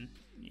come in.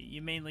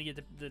 You mainly get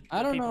the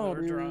I don't people know, who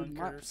are dude. drunk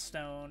or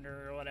stoned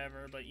or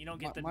whatever, but you don't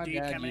get the my dude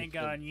dad coming and used to-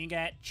 going, "You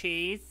got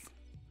cheese?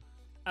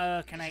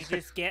 Can I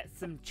just get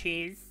some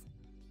cheese?"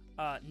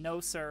 No,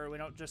 sir. We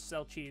don't just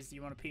sell cheese. Do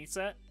you want a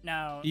pizza?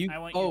 No, I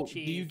want your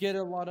cheese. Do you get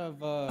a lot of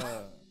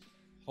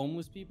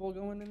homeless people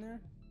going in there,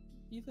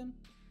 Ethan?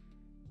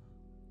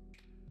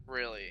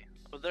 Really?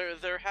 Well,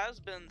 there has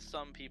been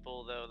some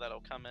people though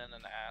that'll come in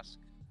and ask,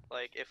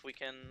 like, if we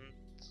can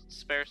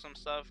spare some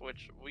stuff,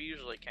 which we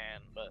usually can,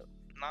 but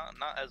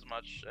not as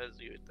much as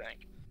you would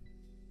think.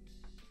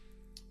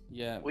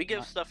 Yeah. We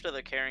give stuff to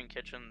the caring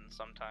kitchen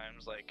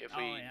sometimes, like if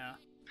we yeah.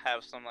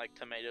 have some like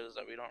tomatoes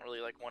that we don't really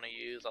like want to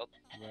use,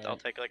 I'll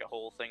take like a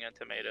whole thing of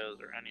tomatoes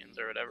or onions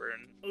or whatever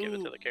and give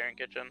it to the caring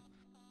kitchen.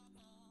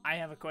 I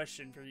have a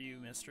question for you,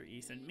 Mr.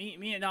 Ethan.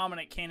 Me and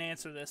Dominic can't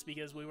answer this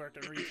because we worked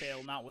at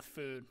retail, not with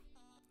food.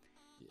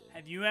 Yeah.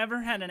 Have you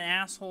ever had an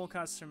asshole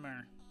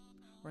customer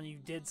where you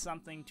did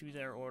something to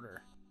their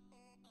order?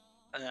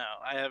 No,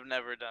 I have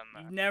never done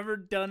that. You've never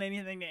done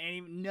anything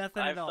to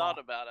nothing I've at all. thought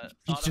about it.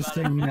 He's Thought just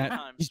about it saying a that. few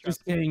times, He's just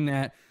trust me. saying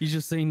that. He's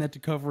just saying that to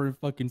cover his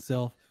fucking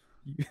self.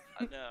 No.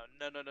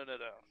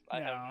 I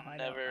No, have I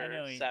never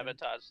know, Ethan.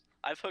 sabotaged.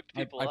 I've hooked I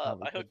people up.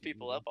 probably I hook could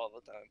people do up all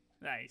the time,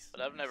 Nice. but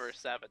I've never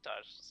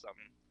sabotaged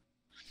something.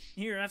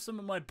 Here, have some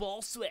of my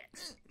ball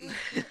sweat.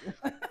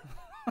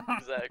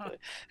 Exactly.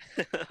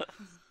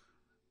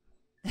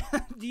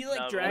 Do you like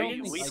No, but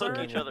dragons? we I hook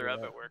can each never other do up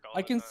that. at work all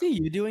I the can time. see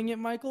you doing it,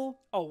 Michael.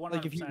 Oh, 100%.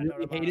 Like if you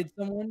really hated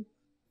someone,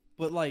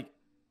 but like,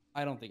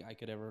 I don't think I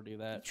could ever do You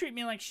that. treat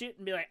me like shit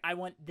and be like, I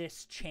want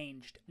this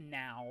changed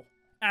now.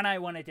 And I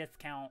want a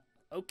discount.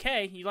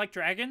 Okay, you like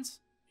dragons?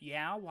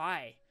 Yeah,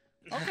 why?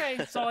 Okay,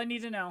 that's all I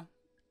need to know.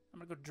 I'm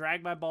gonna go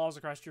drag my balls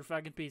across your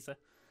fucking pizza.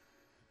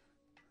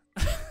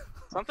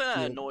 Something that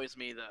Yeah. annoys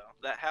me though,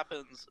 that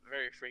happens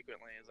very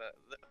frequently, is that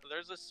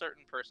there's a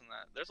certain person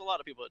there's a lot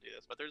of people that do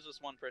this, but there's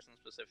this one person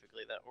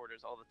specifically that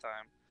orders all the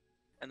time,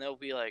 and they'll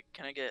be like,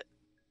 "Can I get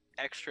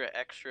extra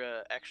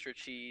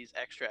cheese,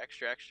 extra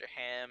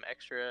ham,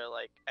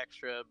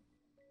 extra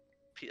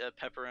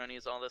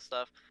pepperonis, all this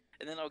stuff,"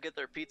 and then they'll get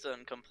their pizza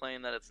and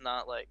complain that it's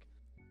not like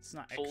It's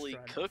not fully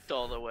extra cooked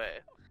all the way.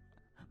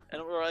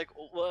 And we're like,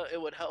 well,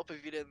 it would help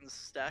if you didn't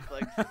stack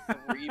like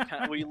 3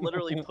 pounds. We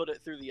literally put it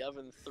through the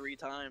oven 3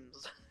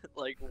 times.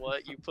 Like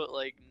what? You put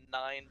like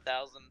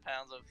 9,000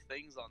 pounds of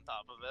things on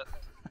top of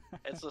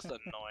it. It's just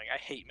annoying. I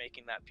hate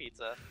making that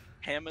pizza.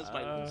 Ham is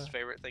my least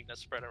favorite thing to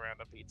spread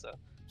around a pizza.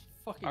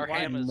 Fucking Our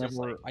ham is just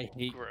never, like I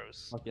hate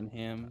gross. fucking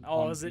ham.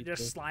 Oh, on is it pizza.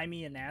 just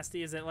slimy and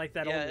nasty? Is it like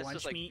that Yeah, old it's lunch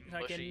just like meat?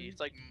 mushy. Fucking... It's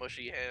like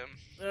mushy ham.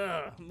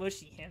 Ugh,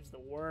 mushy ham's the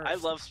worst. I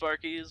love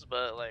Sparky's,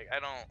 but like I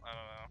don't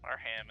know. Our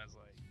ham is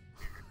like.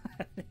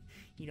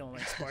 You don't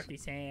like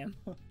Sparky's ham.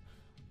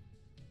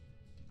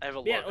 I have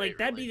a Yeah, love-hate like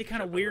that'd be the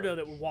kind of relationship weirdo with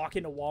that would walk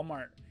into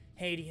Walmart.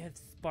 Hey, do you have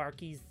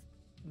Sparky's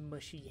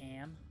mushy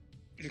ham?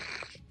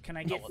 Can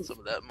I get want some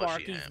of that mushy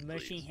Sparky's ham,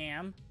 mushy please.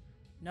 ham?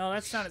 No,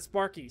 that's not at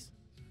Sparky's.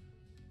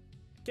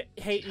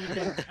 Hey,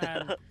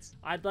 Ethan,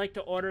 I'd like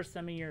to order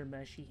some of your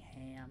mushy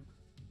ham,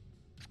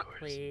 Of course.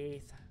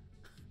 please.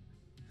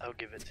 I'll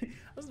give it to you.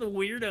 Those are the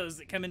weirdos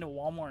that come into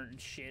Walmart and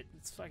shit.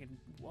 It's fucking,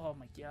 oh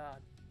my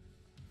god.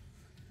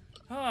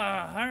 Oh,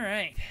 all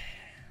right.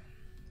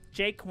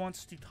 Jake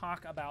wants to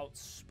talk about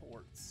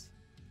sports.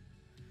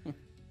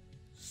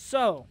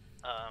 So,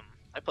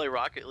 I play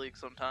Rocket League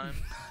sometimes.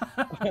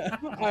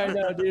 I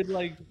know, dude.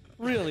 Like,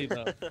 really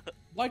though,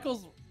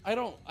 Michael's I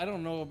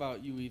don't know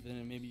about you, Ethan,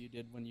 and maybe you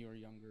did when you were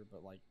younger,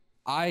 but like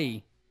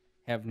I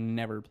have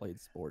never played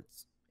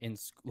sports in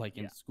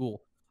in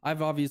school.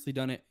 I've obviously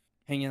done it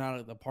hanging out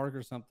at the park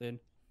or something.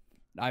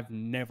 I've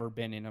never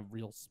been in a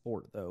real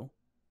sport though,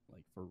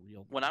 like for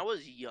real. When I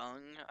was young,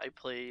 I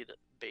played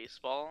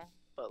baseball,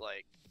 but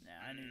like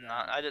I knew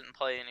that. I didn't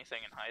play anything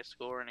in high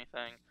school or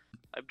anything.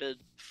 I did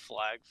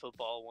flag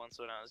football once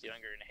when I was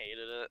younger and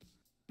hated it.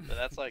 But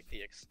that's like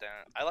the extent.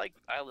 I like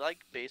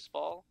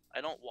baseball.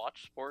 I don't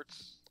watch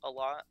sports a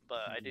lot,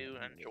 but I do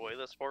enjoy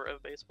the sport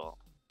of baseball.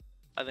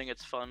 I think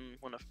it's fun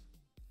when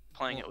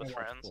playing it with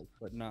friends. Sports,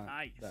 but not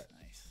nice.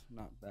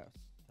 Not that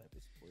type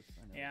of sports.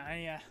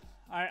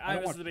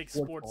 I was the big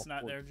sports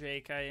nut there,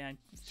 Jake. I had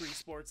 3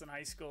 sports in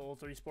high school,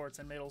 3 sports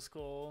in middle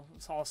school.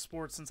 It's all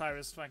sports since I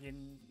was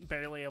fucking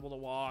barely able to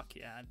walk.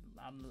 Yeah,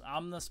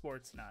 I'm the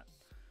sports nut.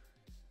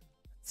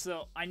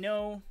 So I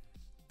know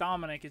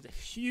Dominic is a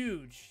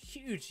huge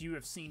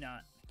UFC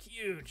nut.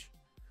 Huge.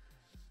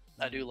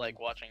 I do like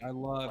watching. I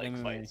love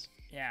MMA. Fights.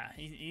 Yeah,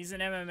 he's an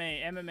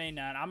MMA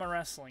nut. I'm a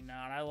wrestling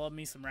nut. I love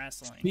me some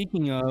wrestling.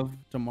 Speaking of,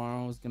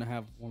 tomorrow is gonna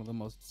have one of the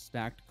most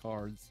stacked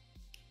cards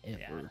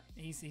ever.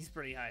 Yeah, he's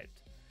pretty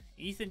hyped.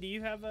 Ethan, do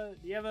you have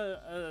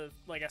a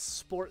like a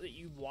sport that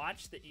you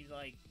watch that you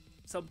like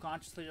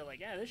subconsciously are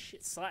like, yeah, this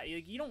shit slaps.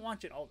 You don't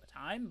watch it all the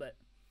time, but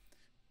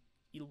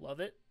you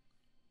love it.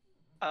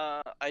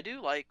 I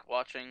do like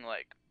watching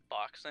like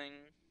boxing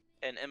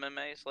and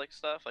MMA like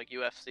stuff, like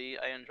UFC.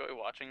 I enjoy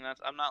watching that.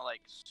 I'm not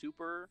like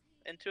super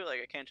into it.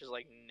 Like I can't just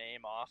like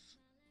name off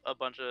a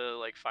bunch of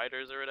like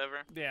fighters or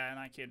whatever. Yeah, and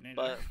I can't either.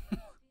 But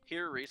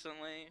here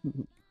recently,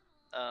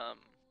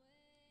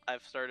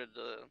 I've started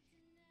to,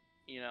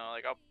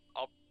 like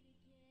I'll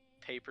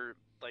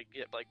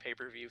get like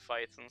pay-per-view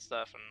fights and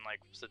stuff, and like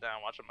sit down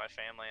and watch with my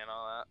family and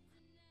all that.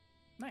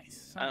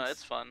 Nice. I know,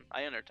 it's fun.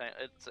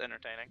 It's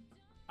entertaining.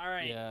 All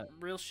right, Yeah.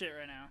 Real shit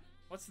right now.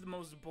 What's the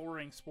most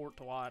boring sport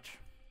to watch?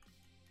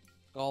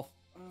 Golf.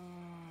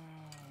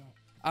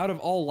 Out of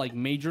all like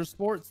major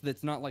sports,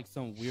 that's not like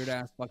some weird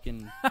ass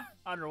fucking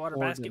Underwater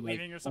sport basket that, like,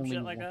 weaving or some only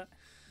shit like that.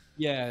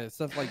 Yeah,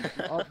 stuff like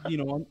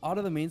out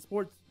of the main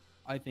sports,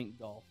 I think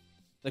golf.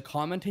 The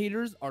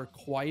commentators are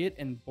quiet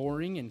and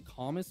boring and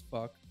calm as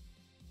fuck,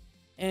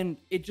 and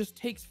it just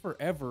takes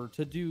forever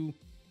to do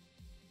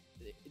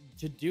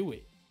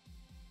it.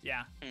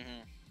 Yeah.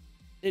 Mm-hmm.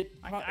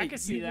 I can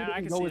see that. I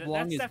can go see as that.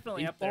 long That's as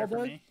definitely up there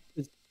baseball for does. me.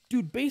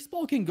 Dude,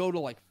 baseball can go to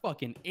like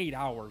fucking 8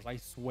 hours, I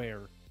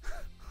swear.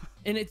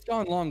 And it's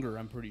gone longer,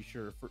 I'm pretty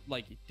sure, for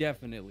like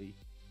definitely.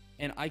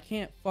 And I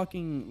can't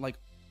fucking like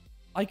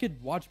I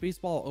could watch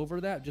baseball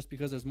over that just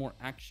because there's more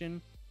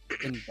action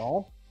in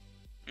golf.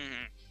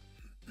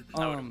 Mm-hmm.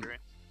 I would agree.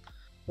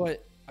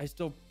 But I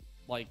still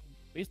like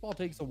baseball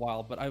takes a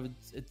while, but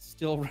it's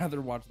still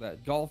rather watch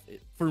that. Golf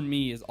for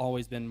me has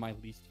always been my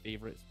least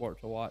favorite sport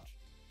to watch.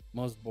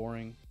 Most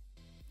boring.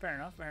 Fair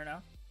enough.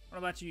 What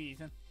about you,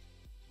 Ethan?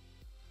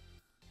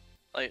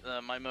 Like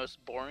my most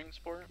boring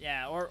sport?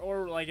 Yeah,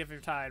 or like if you're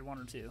tied 1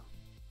 or 2.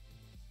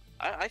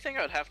 I think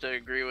I would have to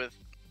agree with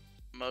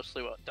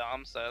mostly what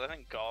Dom said. I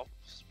think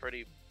golf's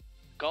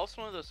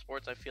one of those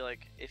sports I feel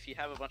like if you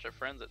have a bunch of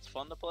friends, it's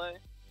fun to play.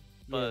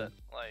 But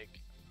like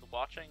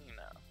watching,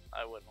 no,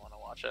 I wouldn't want to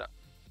watch it.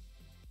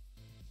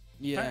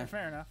 Yeah.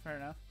 Fair enough.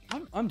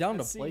 I'm down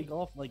Let's to play see.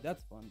 golf, like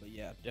that's fun, but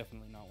yeah,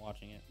 definitely not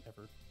watching it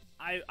ever.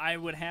 I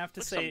would have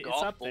to With say some it's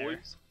golf up there.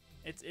 boys.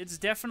 It's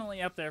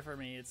definitely up there for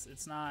me.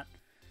 It's not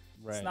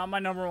Right. it's not my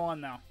number 1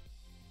 though.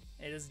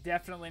 It is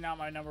definitely not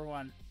my number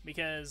 1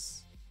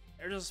 because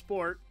there's a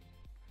sport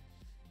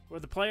where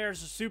the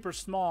players are super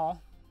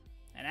small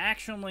and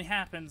action only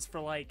happens for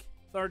like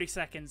 30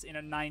 seconds in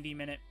a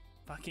 90-minute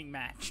fucking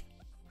match.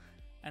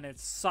 And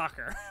it's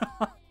soccer.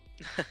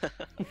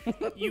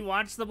 You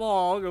watch the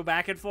ball go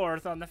back and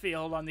forth on the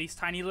field on these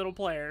tiny little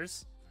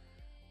players,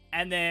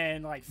 and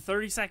then like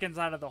 30 seconds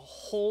out of the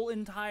whole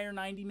entire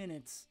 90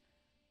 minutes,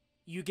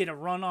 you get a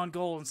run on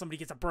goal and somebody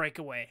gets a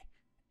breakaway,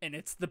 and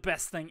it's the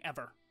best thing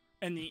ever.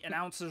 And the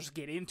announcers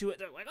get into it.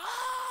 They're like,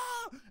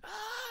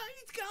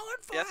 he's going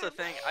for it. That's the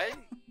thing.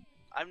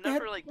 I've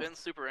never like been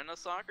super into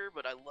soccer,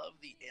 but I love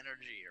the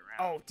energy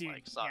around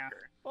like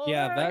soccer.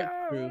 Yeah,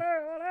 that's true.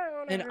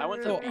 And I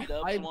went to So,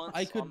 B-dubs once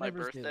I could on my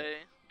never say that. birthday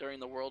during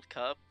the World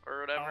Cup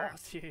or whatever, Oh,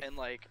 dude. and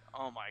like,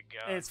 oh my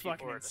god, It's people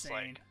fucking are just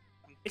insane.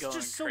 like It's going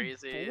just so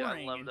crazy.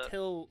 boring I loved it.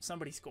 until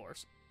somebody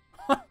scores.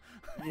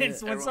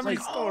 It's when Everyone's somebody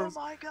like, scores. Oh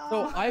my god.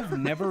 So I've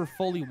never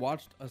fully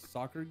watched a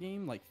soccer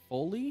game, like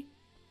fully.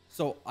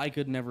 So I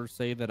could never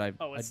say that I'd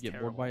get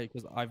bored by it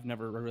because I've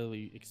never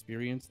really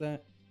experienced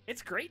that.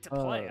 It's great to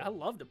play. I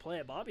love to play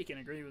it. Bobby can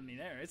agree with me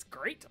there. It's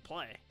great to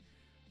play.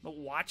 But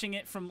watching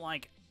it from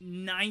like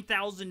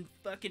 9,000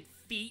 fucking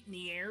feet in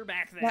the air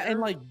back there. Yeah,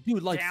 and like,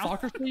 dude, like down.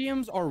 soccer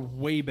stadiums are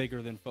way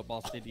bigger than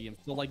football stadiums.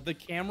 So like the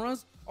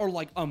cameras are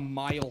like a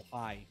mile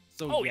high.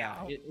 So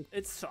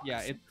it sucks.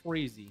 Yeah, it's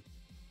crazy.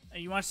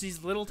 And you watch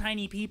these little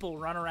tiny people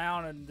run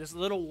around and this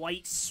little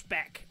white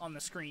speck on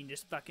the screen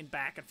just fucking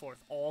back and forth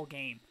all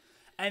game.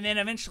 And then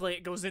eventually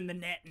it goes in the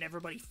net and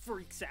everybody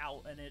freaks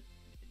out and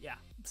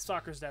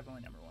soccer's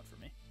definitely number 1 for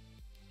me.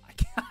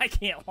 I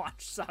can't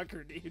watch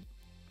soccer, dude.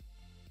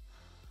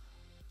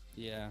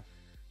 Yeah.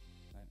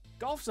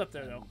 Golf's up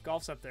there though.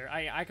 Golf's up there.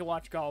 I could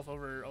watch golf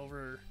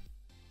over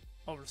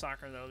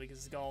soccer though,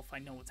 because golf I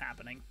know what's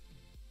happening.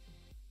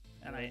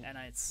 And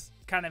it's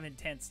kind of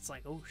intense. It's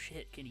like, oh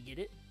shit, can you get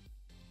it?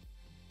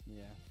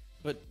 Yeah.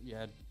 But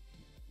yeah,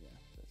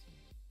 that's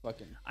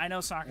fucking. I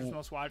know soccer's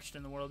most watched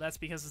in the world. That's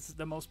because it's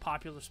the most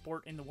popular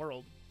sport in the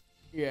world.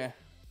 Yeah.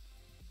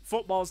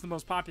 Football is the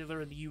most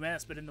popular in the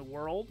U.S., but in the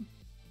world,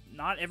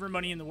 not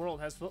everybody in the world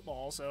has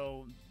football.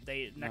 So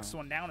next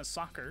one down is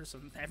soccer. So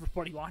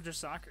everybody watches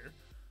soccer.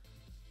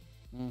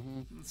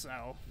 Mm-hmm.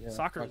 So Yeah,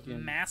 soccer is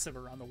fucking- massive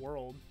around the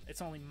world.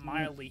 It's only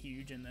mildly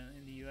huge in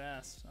the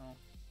U.S. So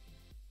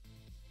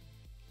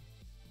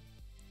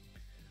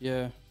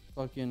Yeah.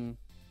 Fucking.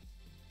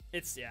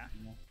 it's I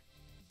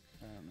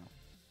don't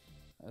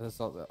know. That's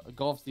all.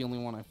 Golf's the only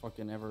one I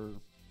fucking ever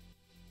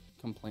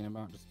complain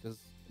about, just because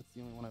it's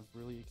the only one I've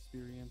really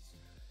experienced,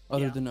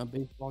 other Yeah. than a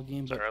baseball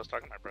game. But Sorry, I was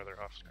talking to my brother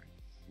off screen.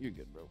 you're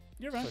good, bro.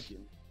 You're right.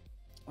 Fucking,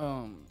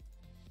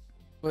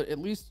 but at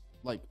least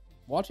like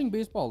watching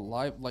baseball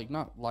live, like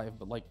not live,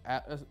 but like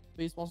at a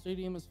baseball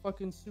stadium is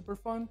fucking super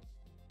fun.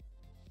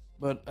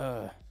 But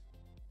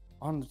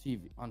on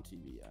TV,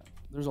 yeah,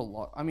 there's a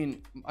lot. I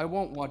mean, I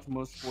won't watch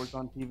most sports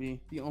on TV.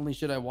 The only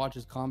shit I watch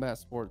is combat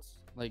sports.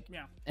 Like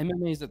Yeah.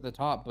 MMA's at the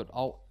top, but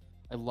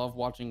I love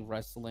watching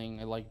wrestling.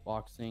 I like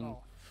boxing.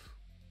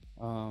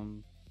 Oh.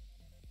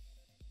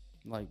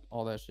 Like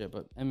all that shit,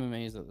 but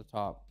MMA is at the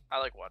top. I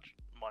like watching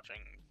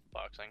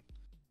boxing.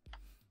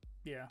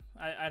 Yeah,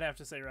 I'd have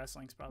to say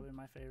wrestling's probably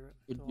my favorite.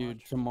 to Dude,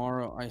 watch.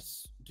 tomorrow I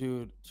was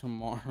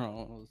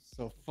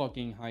so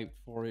fucking hyped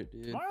for it,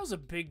 dude. Tomorrow's a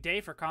big day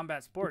for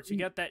combat sports. You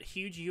got that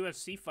huge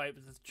UFC fight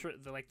with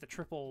the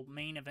triple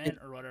main event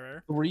or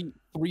whatever,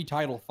 Three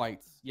title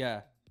fights,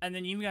 yeah. and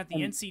then you got the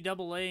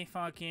NCAA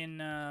fucking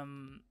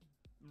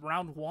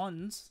round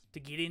ones to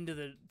get into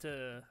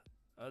the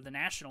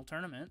national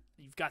tournament.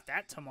 You've got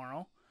that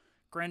tomorrow.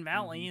 Grand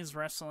Valley is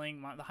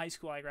wrestling. The high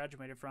school I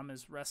graduated from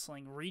is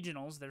wrestling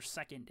regionals. Their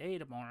second day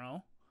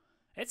tomorrow.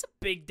 It's a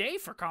big day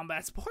for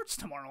combat sports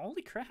tomorrow.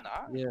 Holy crap!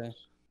 Nice. Yeah.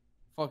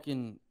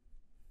 Fucking,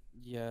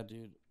 yeah,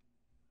 dude.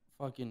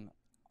 Fucking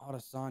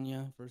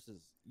Adesanya versus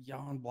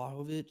Jan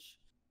Blachowicz.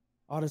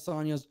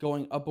 Adesanya's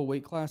going up a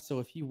weight class, so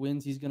if he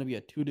wins, he's gonna be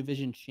a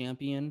 2-division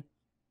champion.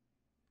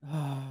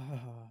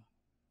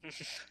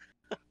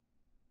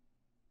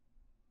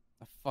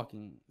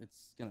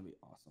 It's gonna be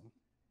awesome.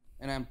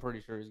 And I'm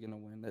pretty sure he's gonna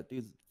win. That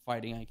dude's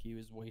fighting IQ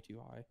is way too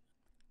high.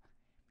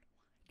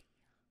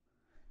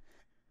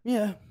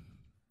 Yeah.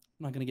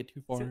 I'm not gonna get too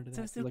far into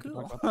that. So I could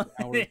cool. talk about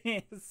that for hours.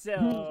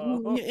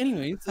 So, Yeah,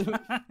 anyways.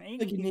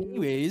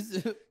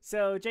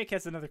 So Jake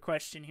has another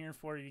question here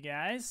for you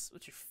guys.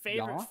 What's your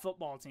favorite Yeah?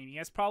 football team? You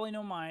guys probably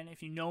know mine.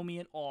 If you know me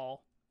at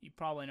all, you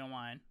probably know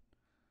mine.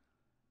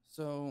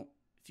 So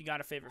If you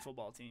got a favorite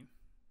football team,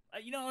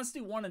 let's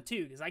do 1 and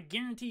 2 because I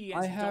guarantee you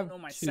guys I don't have know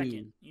my 2.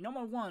 second. You know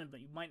my 1, but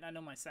you might not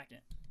know my second.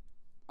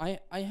 I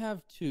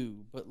have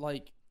 2, but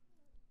like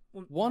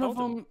Well, one of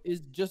both them is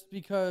just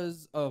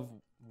because of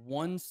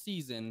one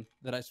season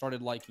that I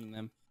started liking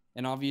them,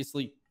 and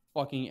obviously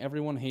fucking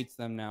everyone hates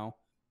them now.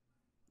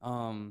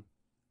 And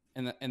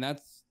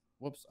that's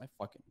whoops, I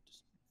fucking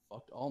just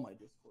fucked all my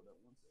Discord at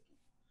 1 second.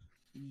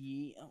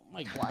 Yeah,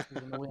 my glasses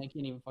in the way. I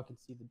can't even fucking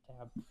see the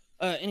tab.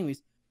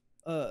 Anyways,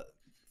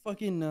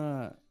 fucking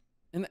and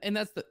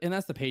that's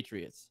the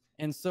Patriots.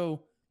 And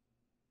so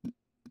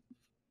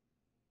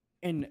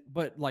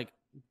but like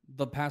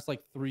the past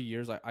like 3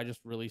 years, I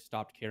just really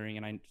stopped caring,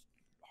 and I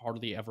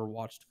hardly ever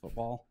watched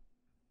football.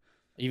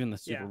 Even the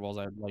Super Yeah. Bowls,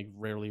 I like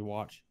rarely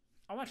watch.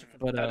 I'll watch it for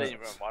But I didn't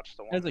even watch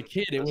the one. as a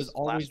kid, it was this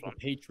always last the one.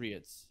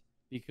 Patriots,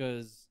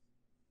 because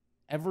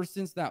ever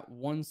since that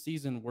one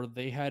season where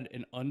they had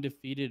an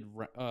undefeated,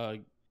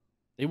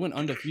 they went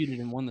undefeated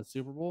and won the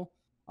Super Bowl,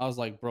 I was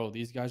like, bro,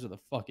 these guys are the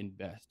fucking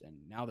best,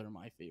 and now they're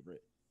my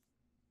favorite.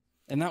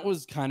 And that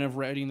was kind of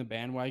riding the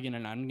bandwagon,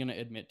 and I'm gonna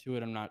admit to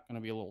it. I'm not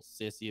gonna be a little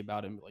sissy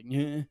about it and be like,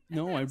 yeah,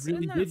 no, I that's-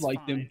 really and did that's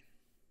like them. fine.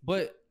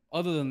 But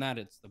other than that,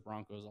 it's the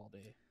Broncos all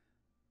day.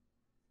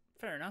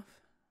 Fair enough.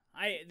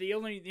 The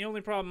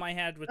only problem I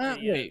had with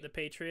wait. the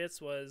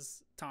Patriots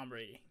was Tom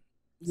Brady.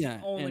 Yeah,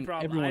 The only and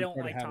problem. everyone I don't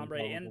started like Tom having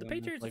Brady, problems and the with him.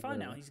 It's Patriots are like, fine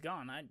now. whatever. He's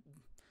gone.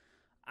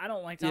 I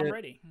don't like Tom Yeah.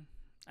 Brady.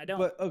 I don't.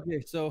 But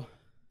okay, so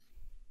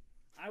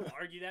I will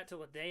argue that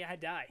till the day I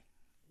die.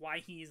 Why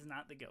he is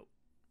not the GOAT.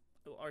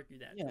 I will argue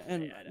that. yeah, till the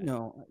and day I die.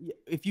 no,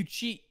 if you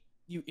cheat,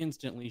 you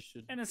instantly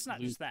should. And it's not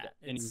lose just that.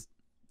 any- It's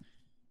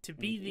to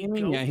be the I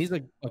mean, GOAT, yeah, he's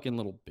a fucking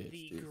little bitch.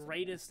 the dude, so-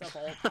 greatest of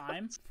all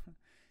time.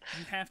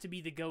 You have to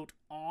be the GOAT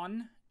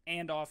on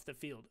and off the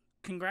field.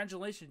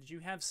 Congratulations, you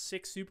have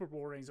 6 Super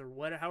Bowl rings or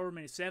however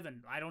many,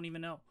 7. I don't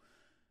even know.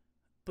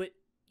 But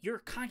you're a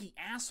cocky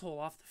asshole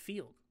off the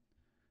field.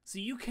 So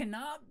you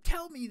cannot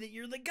tell me that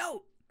you're the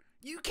GOAT.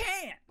 You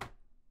can't.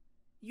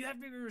 You have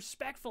to be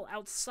respectful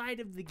outside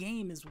of the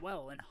game as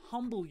well and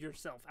humble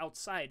yourself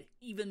outside,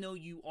 even though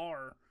you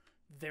are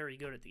very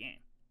good at the game.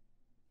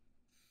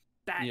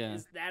 Yeah.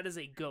 That is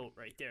a GOAT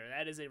right there.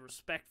 That is a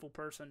respectful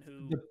person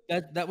who.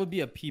 That would be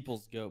a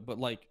people's GOAT, but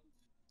like,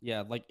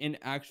 yeah, like in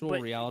actual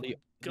But reality,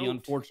 the GOAT-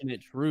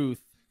 unfortunate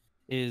truth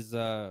is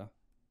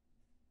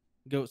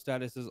GOAT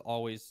status is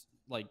always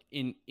like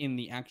in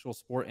the actual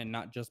sport and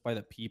not just by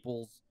the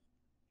people's.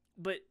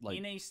 But Like,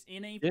 in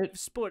a it-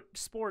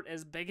 sport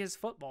as big as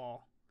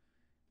football,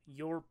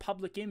 your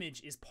public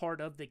image is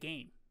part of the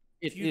game.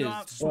 It If you're is,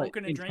 not but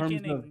smoking and in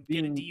drinking terms of and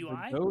get a being the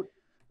DUI, GOAT,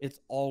 it's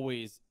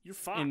always. you're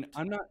fucked.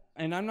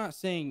 And I'm not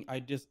saying I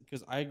just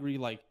because I agree.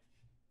 Like,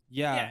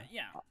 yeah,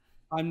 yeah.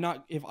 I'm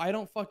not. If I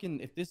don't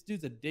if this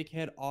dude's a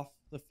dickhead off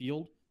the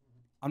field,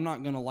 I'm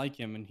not gonna like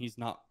him, and he's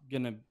not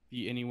gonna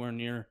be anywhere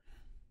near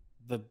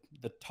the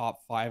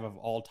top 5 of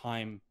all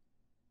time.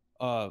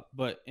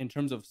 But in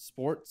terms of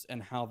sports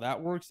and how that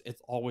works,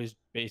 it's always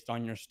based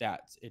on your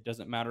stats. It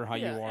doesn't matter how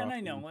you are. And off I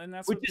the know, field, and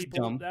that's which what is people.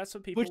 dumb, That's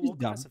what people which is will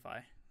dumb.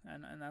 classify,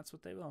 and that's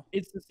what they will.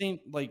 It's the same.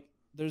 Like,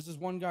 there's this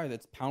one guy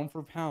that's pound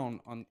for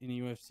pound in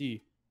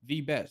UFC,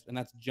 the best, and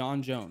that's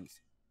John Jones.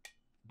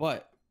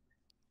 But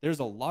there's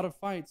a lot of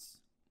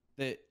fights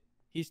that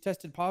he's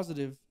tested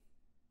positive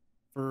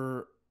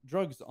for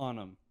drugs on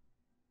him.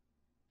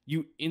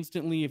 You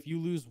instantly, if you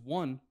lose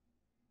one,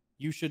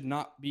 you should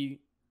not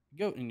be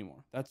GOAT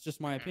anymore. That's just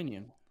my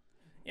opinion.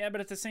 Yeah,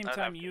 but at the same I'd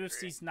time, have to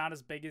UFC's not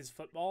as big as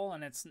football,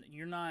 and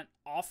you're not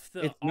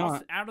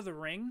out of the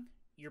ring.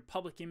 Your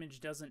public image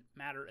doesn't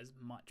matter as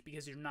much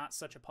because you're not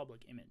such a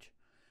public image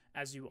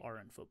as you are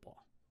in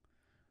football.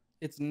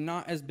 It's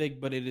not as big,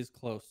 but it is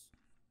close.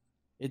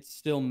 It's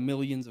still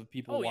millions of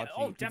people watching.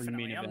 Oh, every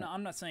definitely. main event.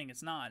 I'm not saying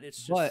it's not. It's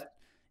just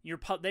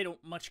But they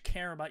don't much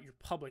care about your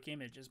public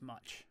image as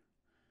much.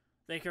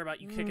 They care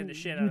about you kicking the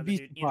shit you'd out of the be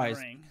dude in the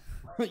surprised. ring.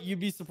 you'd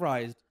be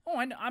surprised. Oh,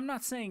 I'm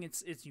not saying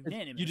it's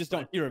unanimous. You just but-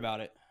 don't hear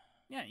about it.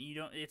 Yeah, you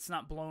don't. It's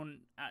not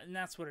blown, and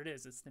that's what it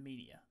is. It's the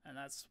media, and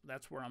that's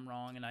where I'm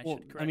wrong, and I Well,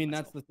 should correct I mean,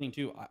 myself. that's the thing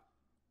too.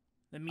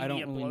 The media I don't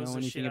really blows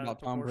know the shit anything out of about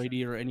Tom proportion.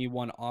 Brady or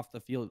anyone off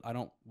the field. I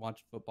don't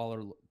watch football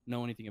or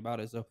know anything about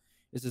it, so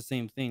it's the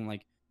same thing.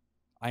 Like,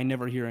 I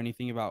never hear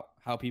anything about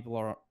how people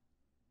are,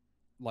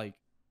 like,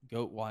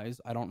 GOAT wise.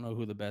 I don't know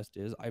who the best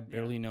is. I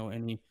barely know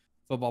any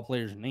football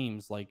players'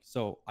 names. Like,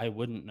 so I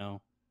wouldn't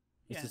know.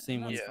 It's Yeah, the same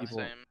and when that's people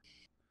same.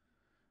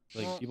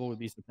 like Well- people would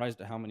be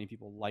surprised at how many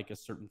people like a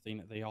certain thing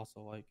that they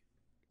also like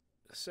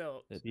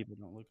So, that people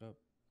don't look up.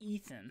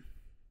 Ethan,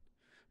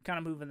 kind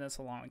of moving this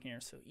along here.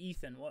 So,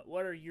 Ethan,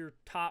 what are your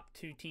top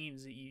 2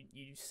 teams that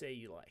you say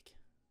you like?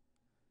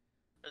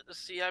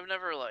 See, I've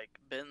never like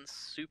been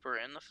super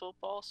into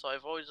football, so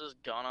I've always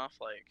just gone off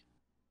like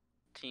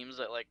teams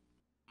that like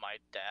my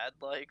dad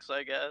likes,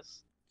 I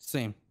guess.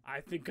 Same.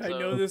 I think I So-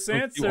 know this So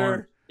you answer.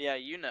 aren't- Yeah,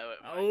 you know it.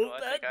 Oh, Michael. I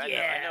think heck I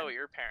yeah. know what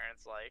your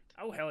parents liked.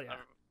 Oh hell yeah!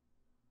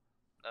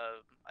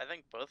 I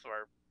think both of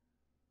our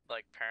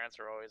like parents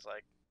are always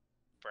like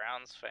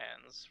Browns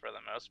fans for the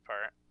most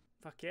part,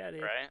 Fuck yeah,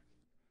 dude. right?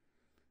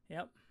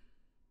 Yep.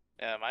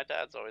 Yeah, my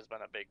dad's always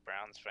been a big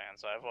Browns fan,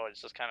 so I've always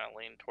just kind of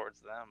leaned towards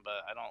them.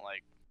 But I don't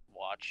like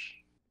watch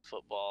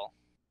football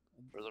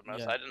for the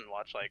most. Yeah. I didn't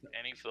watch like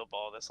any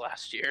football this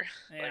last year,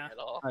 Yeah. like at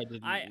all. I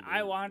didn't. I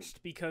either.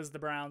 watched because the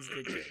Browns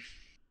did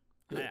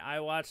good. I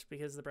watched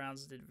because the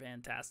Browns did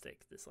fantastic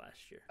this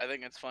last year. I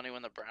think it's funny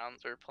when the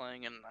Browns are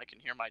playing and I can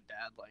hear my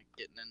dad like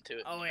getting into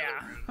it. in Oh, the yeah.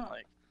 other room,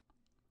 like,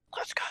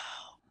 let's go,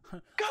 go,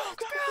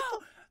 go,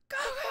 Go,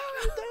 what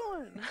are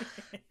you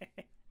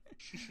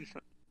doing?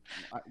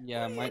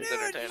 Yeah, my It's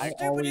entertaining.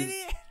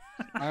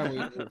 I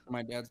always root for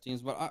my dad's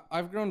teams, but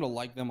I've grown to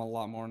like them a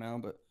lot more now.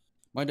 But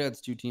my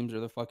dad's 2 teams are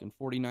the fucking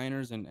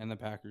 49ers and the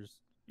Packers,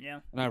 Yeah.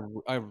 and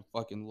I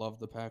fucking love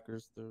the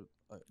Packers.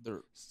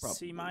 They're probably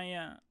See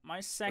my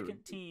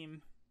second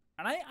team,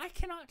 and I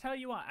cannot tell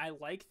you why. I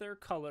like their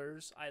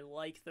colors. I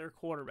like their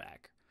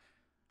quarterback.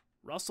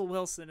 Russell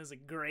Wilson is a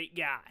great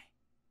guy.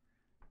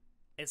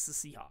 It's the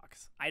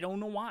Seahawks. I don't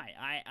know why.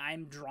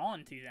 I'm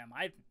drawn to them.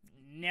 I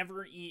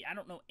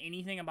don't know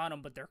anything about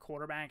them, but their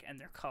quarterback and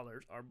their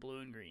colors are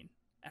blue and green,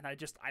 and I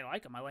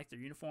like them. I like their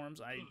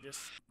uniforms. I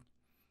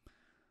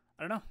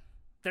don't know.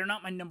 They're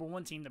not my number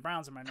 1 team. The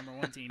Browns are my number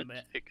 1 team,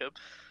 but Hiccup.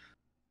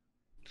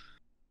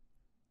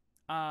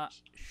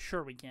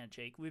 sure we can,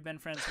 Jake. We've been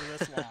friends for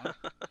this long,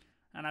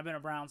 and I've been a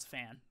Browns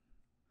fan.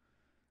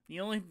 The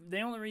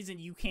only reason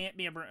you can't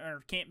be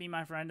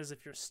my friend is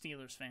if you're a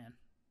Steelers fan.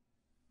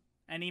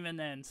 And even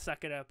then,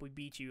 suck it up. We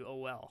beat you. Oh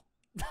well.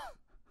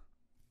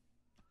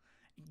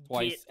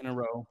 twice Get in a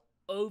row.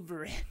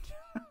 over it.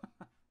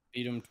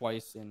 Beat them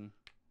twice in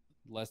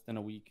less than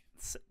a week.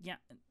 Yeah.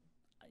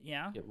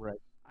 Get right.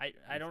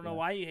 I don't know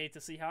why you hate the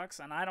Seahawks,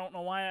 and I don't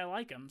know why I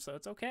like them. So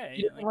it's okay.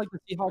 He doesn't like the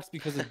Seahawks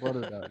because his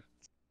brother died.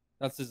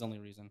 That's his only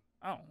reason.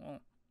 Oh well.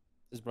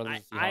 His brother's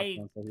a Seahawks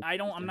fan, so he- I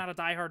don't. I'm not a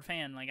diehard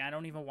fan. Like I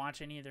don't even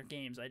watch any of their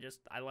games.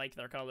 I like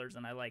their colors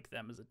and I like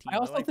them as a team. I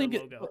also like think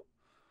their logo.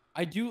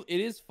 I do. It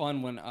is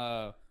fun when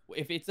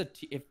if it's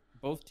if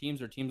both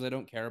teams are teams I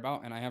don't care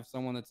about, and I have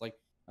someone that's like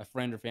a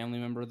friend or family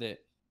member that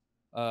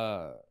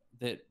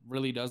that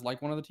really does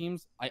like one of the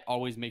teams, I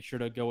always make sure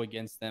to go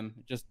against them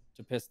just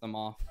to piss them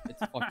off. It's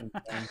fucking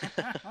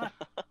fun.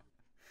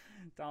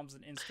 Dom's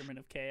an instrument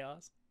of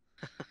chaos.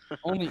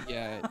 Only,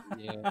 yeah.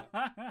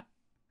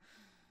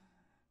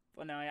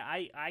 But no,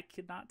 I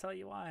could not tell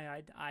you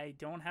why. I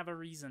don't have a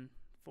reason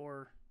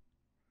for.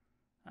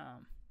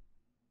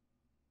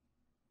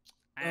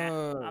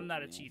 I'm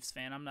not a Chiefs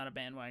fan. I'm not a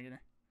bandwagoner.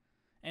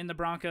 And the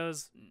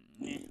Broncos,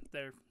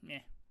 they're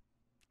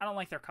I don't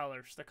like their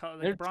colors. The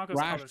Broncos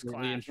colors really,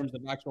 clash. in terms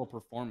of actual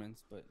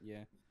performance, but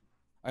yeah,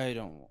 I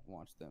don't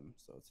watch them,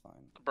 so it's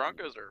fine. The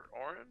Broncos are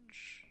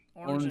orange.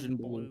 Orange and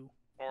blue.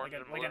 Orange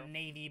like and like blue. a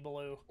navy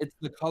blue. It's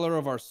the color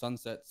of our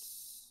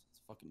sunsets.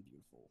 It's fucking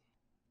beautiful.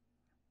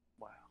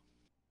 Wow.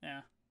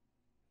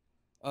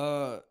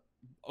 Yeah.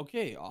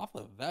 Okay, off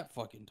of that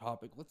fucking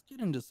topic, let's get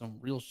into some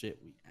real shit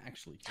we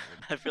actually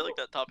covered. I feel like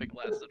that topic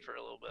lasted for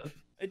a little bit.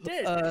 It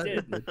did.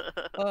 It did.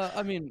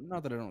 I mean,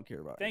 not that I don't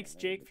care about it. Thanks,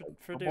 Jake,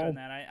 for doing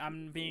that.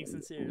 I'm being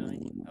sincere. Like,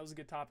 that was a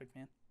good topic,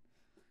 man.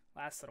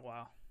 Lasted a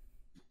while.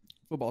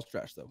 Football's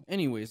trash, though.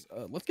 Anyways,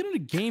 let's get into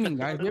gaming,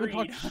 guys. We haven't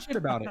talked shit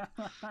about it.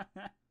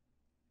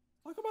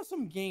 Talk about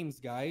some games,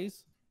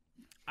 guys.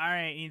 All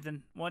right,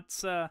 Ethan.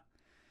 What's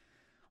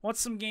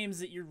some games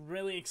that you're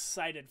really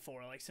excited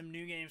for? Like some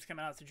new games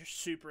coming out that you're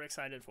super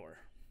excited for?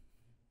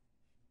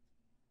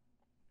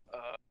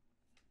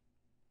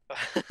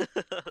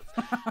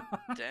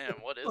 Damn,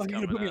 what is Oh, you're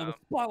gonna coming put me on the out?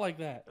 spot like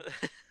that.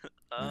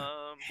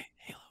 Um,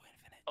 Halo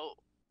Infinite. oh,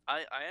 I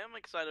am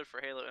excited for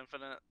Halo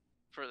Infinite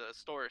for the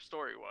story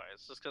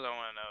wise, just because I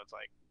want to know it's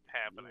like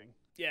happening.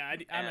 Yeah,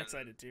 I'm And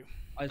excited too.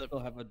 I the still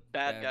have a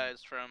Bad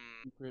guys from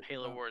secret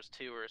Halo about- Wars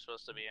 2 are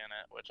supposed to be in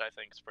it, which I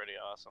think is pretty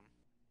awesome.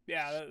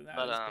 Yeah, that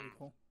But, was pretty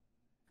cool.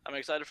 I'm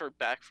excited for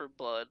Back for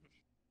Blood.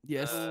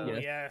 Yes, Oh,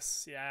 yes.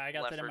 yes. Yeah, I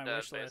got Left that in 4 my Dead,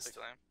 wish list.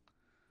 basically.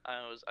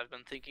 I've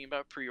been thinking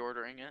about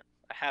pre-ordering it.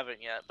 I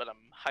haven't yet, but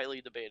I'm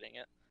highly debating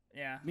it.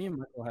 Yeah. Me and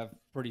Michael have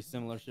pretty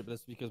similar shit, but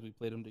that's because we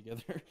played them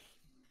together.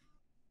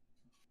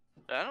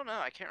 I don't know.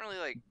 I can't really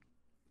like.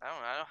 I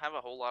don't have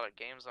a whole lot of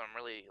games that I'm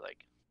really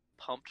like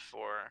pumped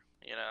for.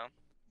 You know.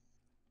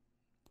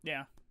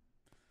 Yeah.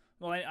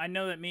 Well, I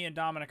know that me and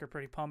Dominic are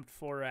pretty pumped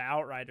for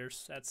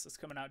Outriders. It's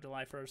coming out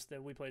July 1st.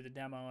 That we played the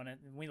demo and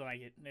we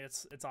like it.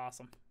 It's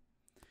awesome.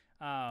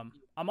 I'm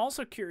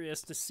also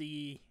curious to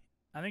see.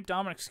 I think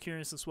Dominic's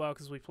curious as well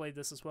because we played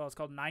this as well. It's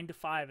called 9 to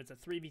 5. It's a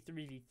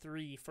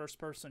 3v3v3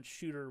 first-person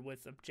shooter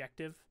with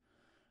objective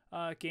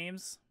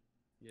games,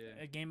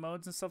 game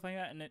modes and stuff like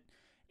that. And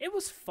it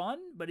was fun,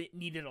 but it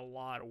needed a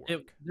lot of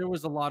work. There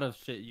was a lot of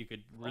shit you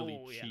could really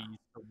Oh, yeah. cheese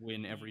to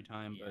win every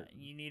time, Yeah, but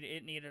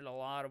it needed a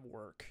lot of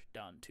work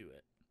done to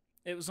it.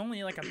 It was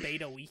only like a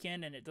beta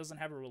weekend, and it doesn't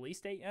have a release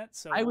date yet.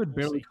 So I would we'll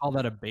barely see. call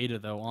that a beta,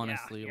 though.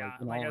 Honestly, yeah,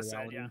 in like all I said,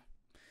 reality. yeah,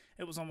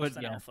 it was almost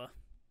an yeah. alpha.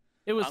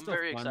 It was. I'm still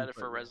very fun, excited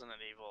but for yeah. Resident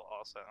Evil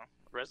also.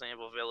 Resident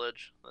Evil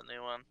Village, the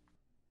new one.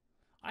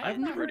 I've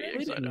I'm never pretty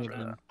played excited any for of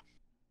them. that.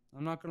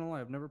 I'm not gonna lie,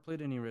 I've never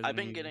played any Resident I've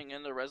been Evil. getting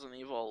into Resident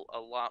Evil a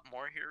lot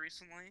more here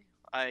recently.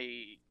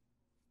 I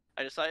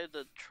decided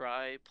to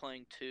try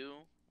playing 2,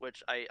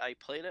 which I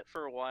played it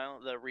for a while,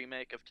 the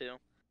remake of 2.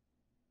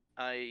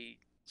 I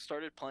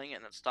started playing it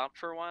and it stopped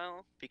for a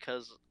while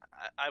because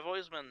I've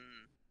always been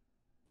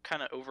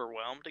kind of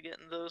overwhelmed to get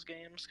into those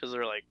games because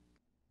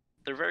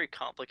they're very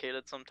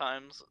complicated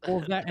sometimes,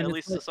 Well, that, and at it's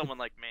least like- to someone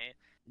like me.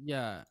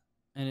 Yeah,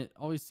 and it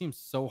always seems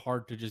so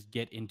hard to just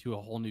get into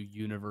a whole new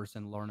universe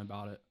and learn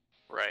about it.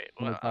 Right.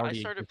 when Well, it's I already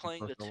started existed playing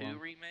for the so 2 long.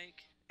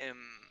 remake, and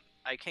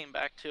I came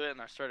back to it,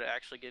 and I started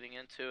actually getting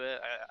into it.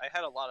 I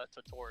had a lot of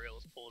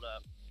tutorials pulled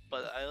up,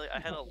 but I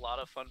had a lot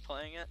of fun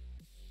playing it.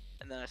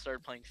 And then I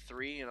started playing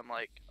 3, and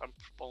I'm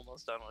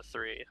almost done with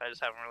 3. I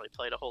just haven't really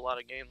played a whole lot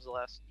of games the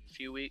last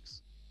few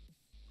weeks.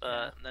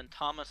 And then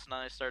Thomas and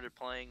I started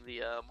playing the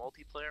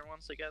multiplayer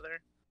ones together,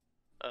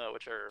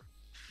 which are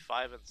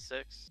 5 and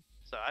 6.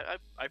 So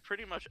I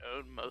pretty much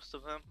own most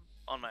of them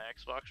on my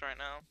Xbox right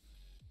now.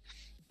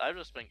 I've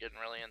just been getting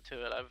really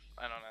into it. I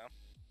don't know.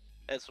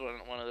 It's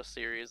one of the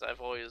series I've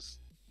always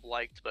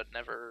liked, but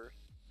never.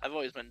 I've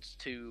always been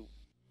too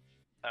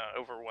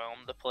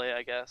overwhelmed to play.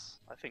 I guess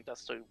I think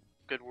that's a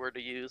good word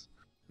to use.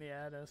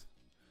 Yeah, it is.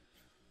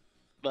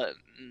 But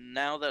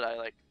now that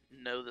I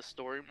know the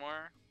story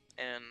more,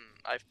 and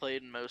I've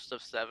played most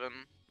of 7,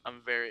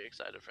 I'm very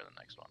excited for the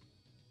next one.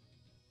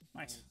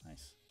 Nice.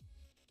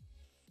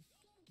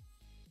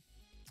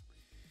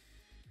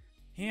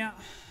 Yeah,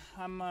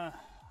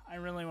 I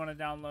really want to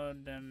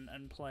download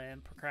and play.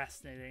 I'm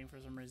procrastinating for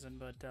some reason,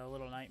 but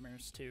Little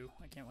Nightmares 2.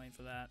 I can't wait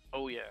for that.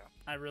 Oh yeah,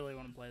 I really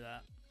want to play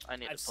that. I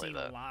need I've to play seen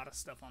that. a lot of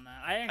stuff on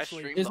that. I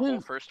Actually, streamed the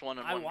whole first one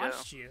in I one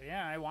watched go. you.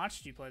 Yeah, I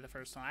watched you play the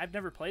first one. I've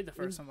never played the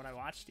first one, but I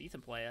watched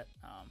Ethan play it.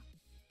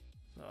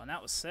 So and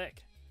that was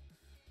sick.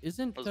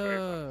 Isn't was very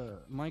fun.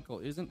 Michael?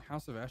 Isn't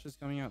House of Ashes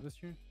coming out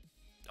this year?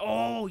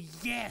 Oh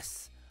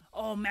yes.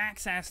 Oh,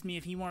 Max asked me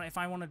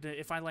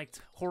if I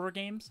liked horror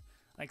games,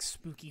 like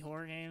spooky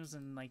horror games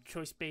and like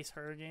choice-based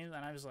horror games,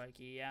 and I was like,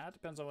 yeah, it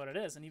depends on what it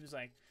is. And he was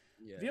like,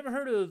 Yeah. have you ever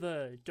heard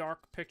of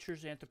Dark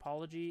Pictures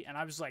Anthropology? And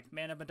I was like,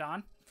 Man of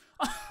Medan.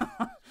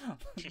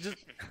 Just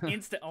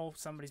instant. Oh,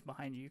 somebody's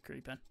behind you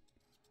creeping.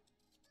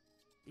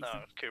 No,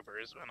 Cooper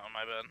has been on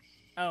my bed.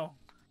 Oh,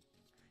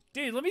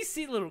 Dude, let me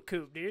see little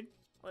Coop, dude.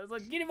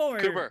 Let's get him over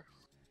here. Cooper,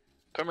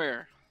 come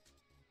here.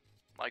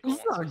 Michael This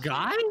is wants our to see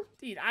guy? you.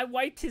 Dude, I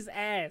wiped his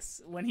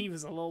ass when he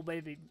was a little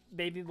baby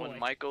boy. When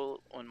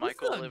Michael This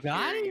is a lived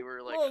guy? here, you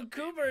were like, Little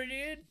Cooper,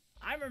 dude.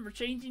 I remember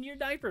changing your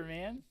diaper,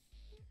 man.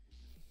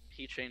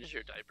 he changed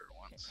your diaper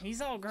once.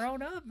 He's all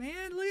grown up,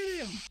 man. Look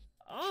at him.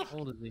 Oh. How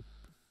old is he?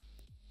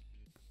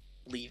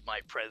 Leave my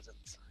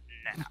presence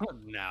now.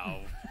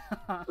 No.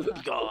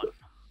 Be gone.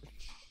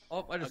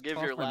 Oh, I I'll just give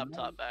tossed your my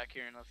laptop back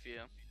here in a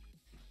few.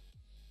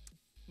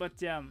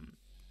 But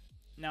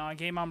now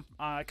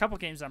a couple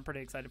games I'm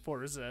pretty excited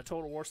for is a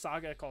Total War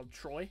saga called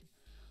Troy,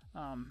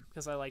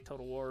 because I like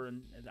Total War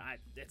and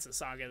it's a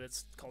saga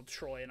that's called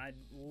Troy, and I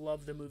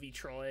love the movie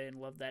Troy and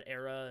love that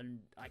era, and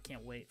I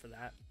can't wait for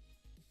that.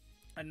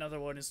 Another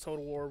one is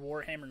Total War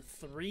Warhammer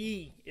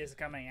 3 is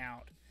coming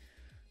out.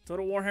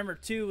 Total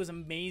Warhammer 2 was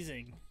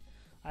amazing.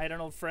 I had an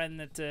old friend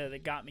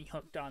that got me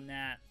hooked on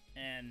that,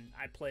 and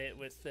I play it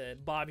with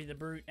Bobby the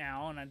Brute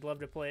now, and I'd love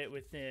to play it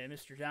with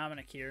Mr.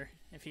 Dominic here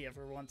if he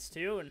ever wants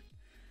to. And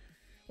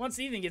once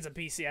Ethan gets a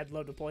PC, I'd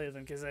love to play with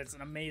him because it's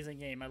an amazing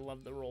game. I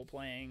love the role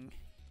playing,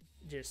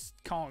 just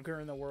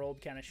conquering the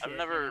world kind of shit. I've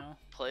never you know?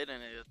 played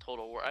any of the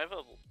Total War. I have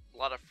a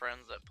lot of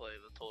friends that play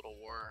the Total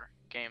War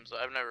games, but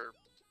I've never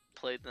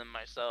played them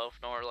myself,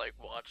 nor like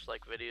watched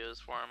like videos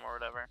for them or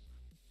whatever.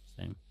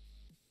 Same.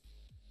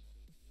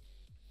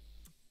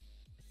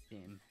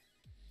 Same.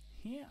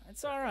 Yeah,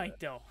 it's all right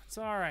though. It's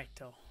all right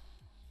though.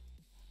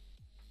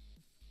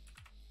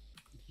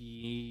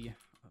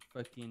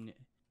 Fucking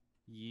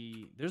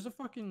There's a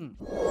fucking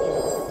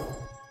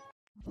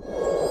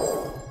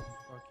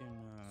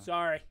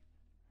Sorry.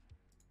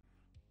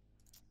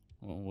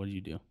 Well, what do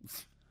you do?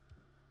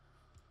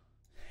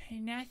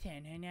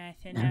 Nothing.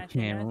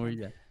 Okay, what were you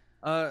doing?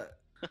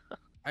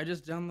 I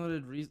just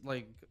downloaded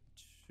like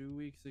 2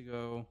 weeks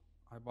ago.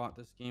 I bought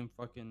this game.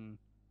 Fucking,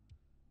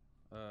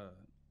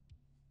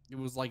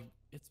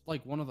 it's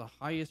like one of the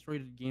highest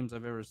rated games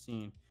I've ever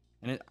seen,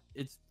 and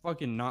it's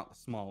fucking not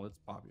small. It's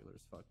popular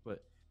as fuck,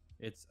 but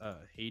it's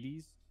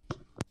Hades,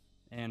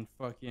 and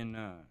fucking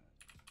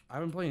I've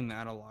been playing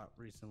that a lot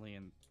recently,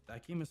 and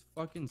that game is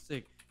fucking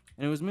sick.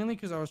 And it was mainly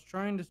because I was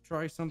trying to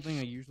try something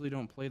I usually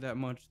don't play that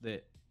much,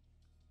 that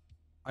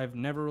I've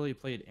never really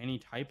played any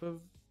type of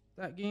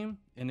that game,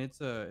 and it's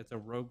a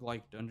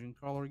roguelike dungeon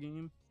crawler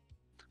game.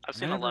 I've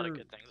seen a lot of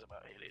good things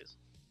about Hades.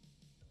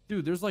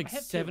 Dude, there's like I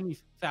have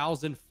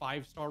 70,000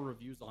 5-star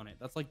reviews on it.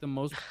 That's like the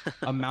most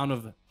amount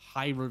of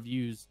high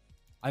reviews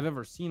I've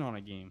ever seen on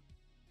a game.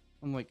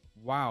 I'm like,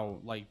 wow,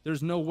 like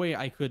there's no way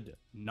I could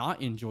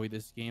not enjoy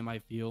this game, I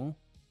feel.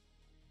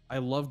 I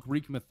love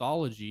Greek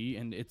mythology,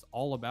 and it's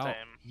all about Same.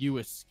 you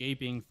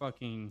escaping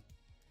fucking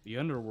the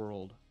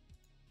underworld.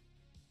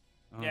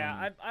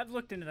 Yeah, I've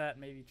looked into that.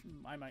 Maybe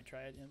I might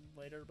try it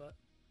later, but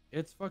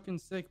It's fucking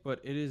sick, but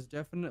it is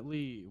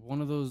definitely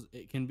one of those.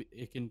 It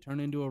can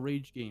turn into a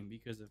rage game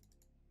because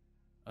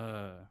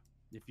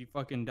if you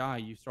fucking die,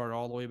 you start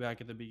all the way back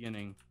at the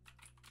beginning.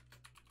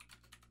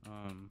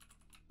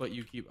 But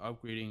you keep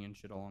upgrading and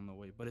shit along the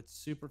way. But it's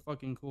super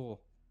fucking cool.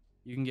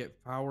 You can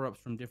get power-ups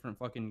from different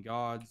fucking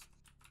gods.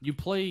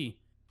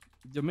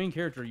 The main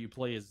character you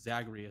play is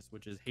Zagreus,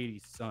 which is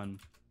Hades' son.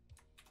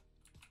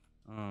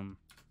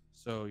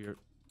 So you're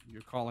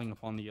calling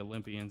upon the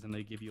Olympians, and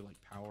they give you like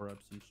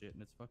power-ups and shit,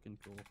 and it's fucking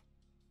cool.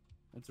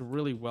 It's a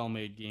really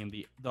well-made game.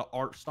 The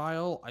art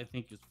style I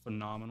think is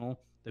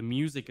phenomenal. The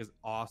music is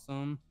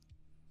awesome,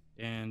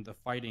 and the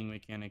fighting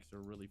mechanics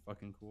are really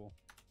fucking cool.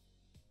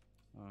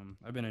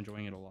 I've been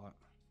enjoying it a lot.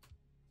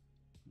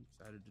 I'm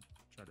excited to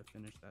try to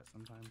finish that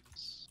sometime.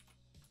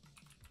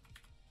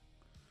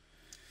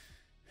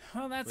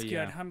 well, that's But good.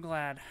 yeah. I'm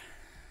glad.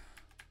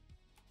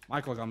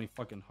 Michael got me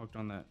fucking hooked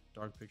on that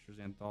Dark Pictures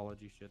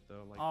anthology shit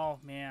though. Like, Oh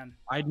man.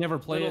 I'd never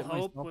played Little it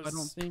Hope myself. I don't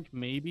was- think.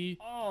 Maybe.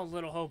 Oh,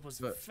 Little Hope was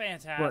But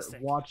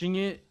fantastic. watching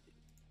it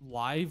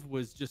live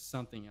was just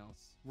something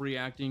else.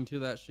 Reacting to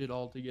that shit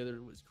all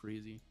together was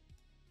crazy.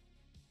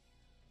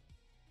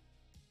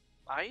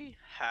 I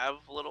have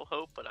Little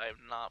Hope, but I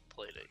have not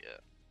played it yet.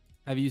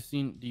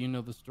 Do you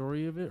know the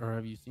story of it, or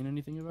have you seen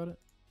anything about it?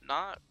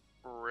 Not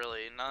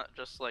really. Not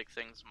just like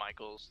things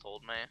Michael's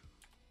told me.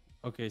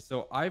 Okay,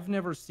 so I've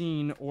never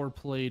seen or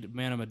played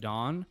Man of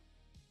Medan.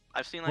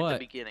 I've seen like What? the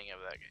beginning of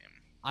that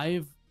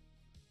game.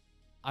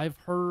 I've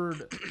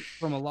heard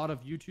from a lot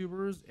of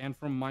YouTubers and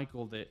from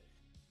Michael that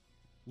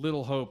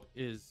Little Hope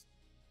is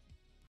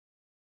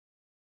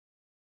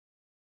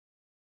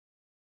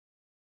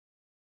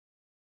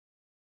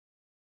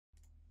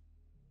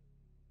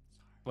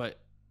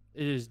but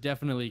it is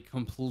definitely a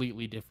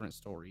completely different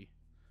story.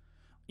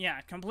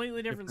 Yeah,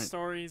 completely different Different.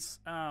 stories.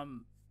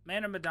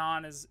 Man of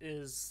Medan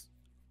is,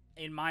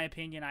 in my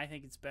opinion, I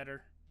think it's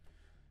better.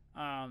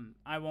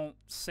 I won't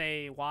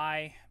say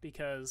why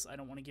because I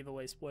don't want to give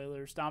away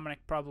spoilers. Dominic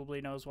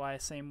probably knows why.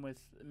 Same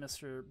with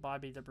Mr.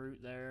 Bobby the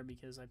Brute there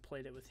because I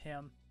played it with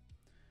him.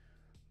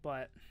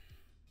 But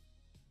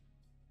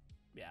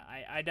yeah,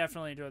 I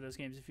definitely enjoy those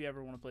games. If you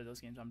ever want to play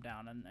those games, I'm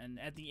down. And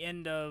at the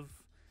end of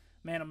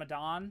Man of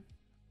Medan,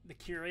 the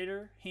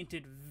curator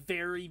hinted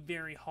very,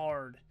 very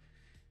hard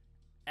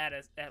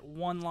at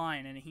one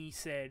line, and he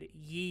said,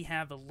 "Ye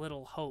have a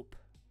little hope,"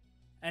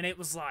 and it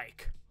was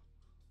like,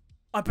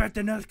 I bet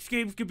the next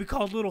game's gonna be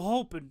called Little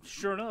Hope, and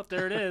sure enough,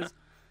 there it is.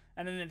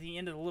 And then at the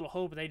end of the Little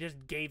Hope, they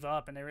just gave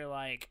up, and they were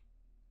like,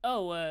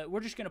 "Oh,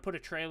 we're just gonna put a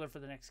trailer for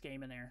the next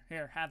game in there.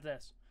 Here, have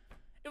this."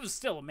 It was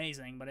still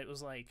amazing, but it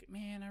was like,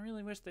 man, I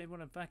really wish they would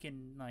have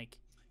fucking like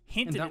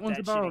hinted And that at one's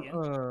that about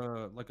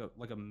shit again.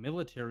 like a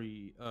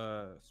military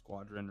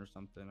squadron or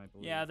something, I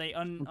believe. Yeah, they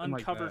Something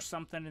like uncover that.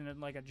 something in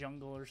like a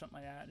jungle or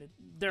something like that.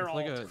 They're It's all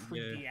like a-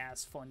 creepy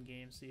ass fun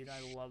games, dude. I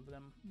love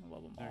them. I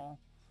love them They're all.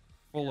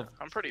 Full of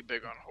I'm pretty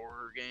big on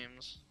horror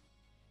games.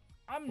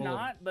 I'm full of-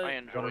 not, but I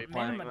enjoy Man of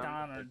playing them.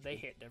 Madonna, they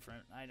hit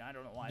different. I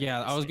don't know why. they Yeah,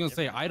 just I was hit gonna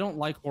say different. I don't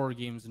like horror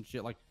games and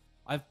shit. Like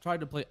I've tried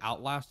to play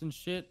Outlast and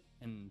shit,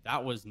 and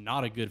that was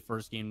not a good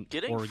first game.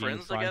 Getting horror game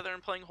friends to try. together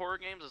and playing horror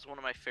games is one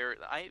of my favorite.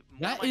 One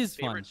That of my is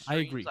fun. favorite I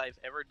streams agree. I've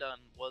ever done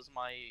was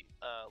my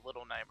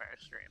Little Nightmare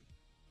stream,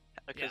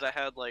 because Yeah. I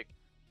had like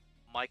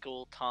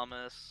Michael,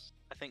 Thomas,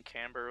 I think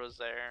Camber was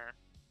there,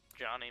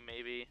 Johnny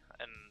maybe,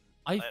 and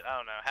I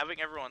don't know.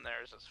 Having everyone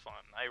there is just fun.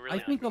 I really.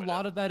 I think a enjoyed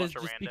lot it. of that is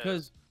Bunch just randos.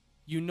 because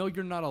you know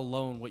you're not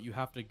alone. What you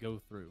have to go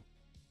through,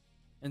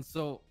 and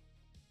so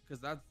because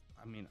that's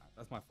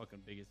my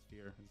fucking biggest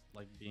fear is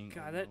like being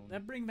God, alone.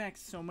 that brings back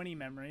so many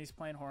memories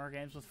playing horror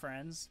games with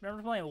friends.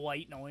 Remember playing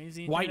White Noise?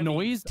 You White used to be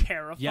Noise?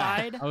 Terrified.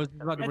 Yeah, I was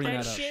about to And bring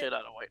that that up. shit- Shit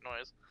out of White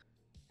Noise.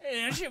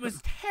 That shit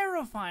was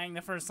terrifying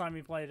the first time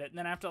we played it, and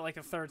then after like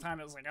a third time,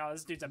 it was like, oh,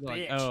 this dude's a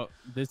Like, bitch. oh,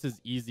 this is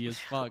easy as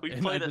fuck. We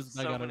and played I it just,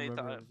 I so gotta many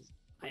remember times.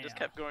 We I just know.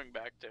 kept going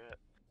back to it.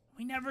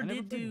 We never I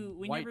never did played do.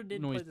 We White never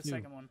did Noise play the 2.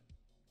 second one.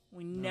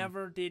 We No.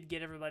 never did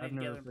get everybody I've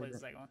never together and play played the it.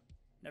 second one.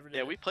 Never did.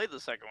 Yeah, it. we played the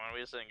second one. We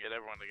just didn't get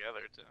everyone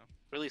together to.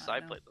 At least I I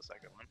know. played the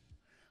second one.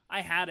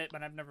 I had it,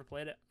 but I've never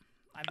played it.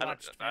 I've I don't-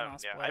 watched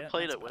Thanos yeah, play I it.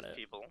 played that's it with about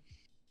people.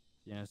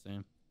 Yeah,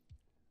 same.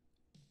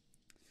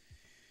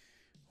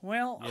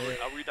 Well,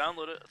 I'll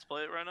re-download it. Let's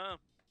play it right now.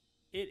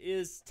 it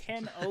is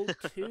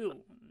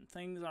 10:02.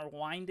 Things are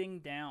winding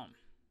down.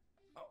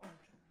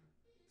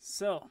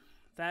 So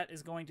that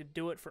is going to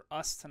do it for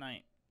us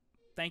tonight.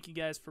 Thank you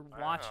guys for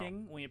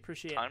watching. We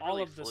appreciate Time all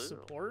really of the flew.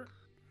 support.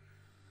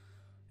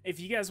 If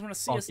you guys want to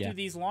see Oh, us yeah. do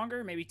these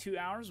longer, maybe 2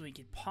 hours, we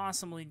could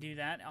possibly do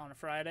that on a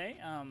Friday.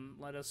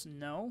 Let us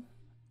know.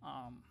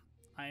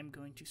 I am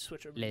going to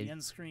switch over to the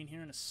end screen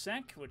here in a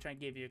sec, which I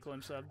gave you a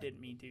glimpse of. Didn't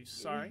mean to.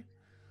 Sorry.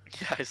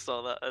 Yeah, I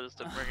saw that. I just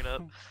didn't bring it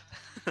up.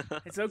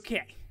 It's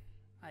okay.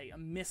 I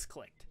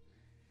misclicked.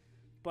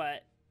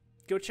 But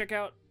go check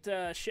out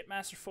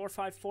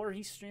Shipmaster454.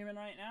 He's streaming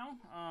right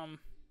now.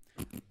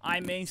 I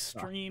may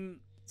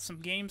stream some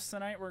games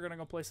tonight. We're going to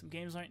go play some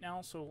games right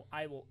now. So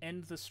I will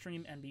end the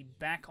stream and be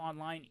back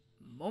online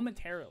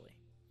momentarily.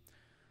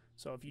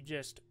 So if you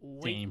just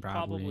wait Same,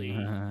 probably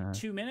probably.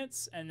 2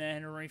 minutes and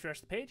then refresh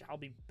the page, I'll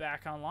be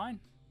back online.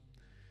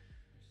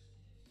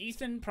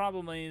 Ethan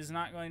probably is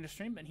not going to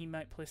stream, but he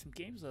might play some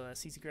games with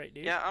us. He's a great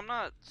dude. Yeah, I'm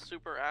not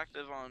super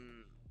active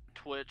on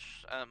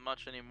Twitch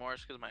much anymore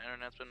just because my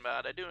internet's been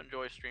bad. I do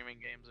enjoy streaming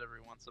games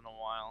every once in a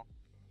while.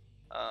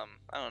 I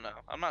don't know.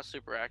 I'm not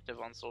super active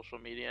on social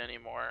media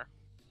anymore,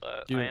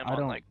 but Dude, I am I on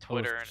don't like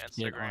Twitter and post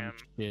shit on Instagram.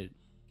 shit.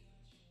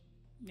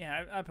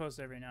 Yeah, I post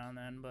every now and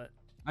then, but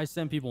I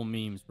send people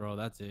memes, bro.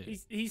 That's it.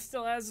 he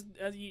still has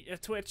a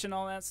Twitch and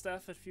all that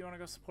stuff. If you want to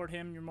go support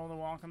him, you're more than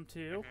welcome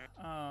to.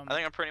 I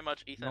think I'm pretty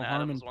much Ethan No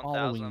harm Adams in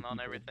following 1000 on people,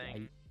 everything.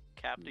 right?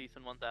 Capped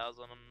Ethan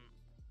 1000 on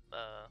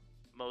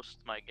most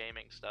of my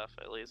gaming stuff,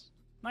 at least.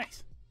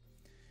 Nice.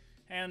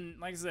 And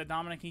like I said,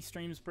 Dominic, he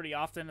streams pretty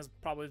often, as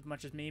probably as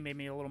much as me,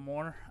 maybe a little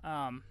more.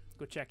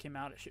 Go check him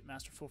out at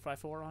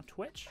Shipmaster454 on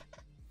Twitch.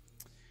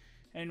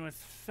 And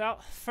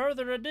without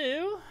further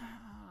ado,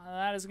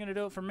 that is going to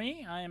do it for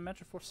me. I am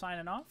Metrofor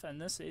signing off, and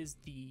this is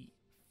the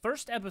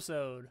first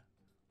episode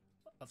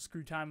of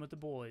Screw Time with the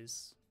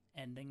Boys,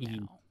 ending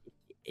now.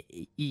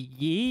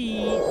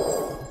 Yeah.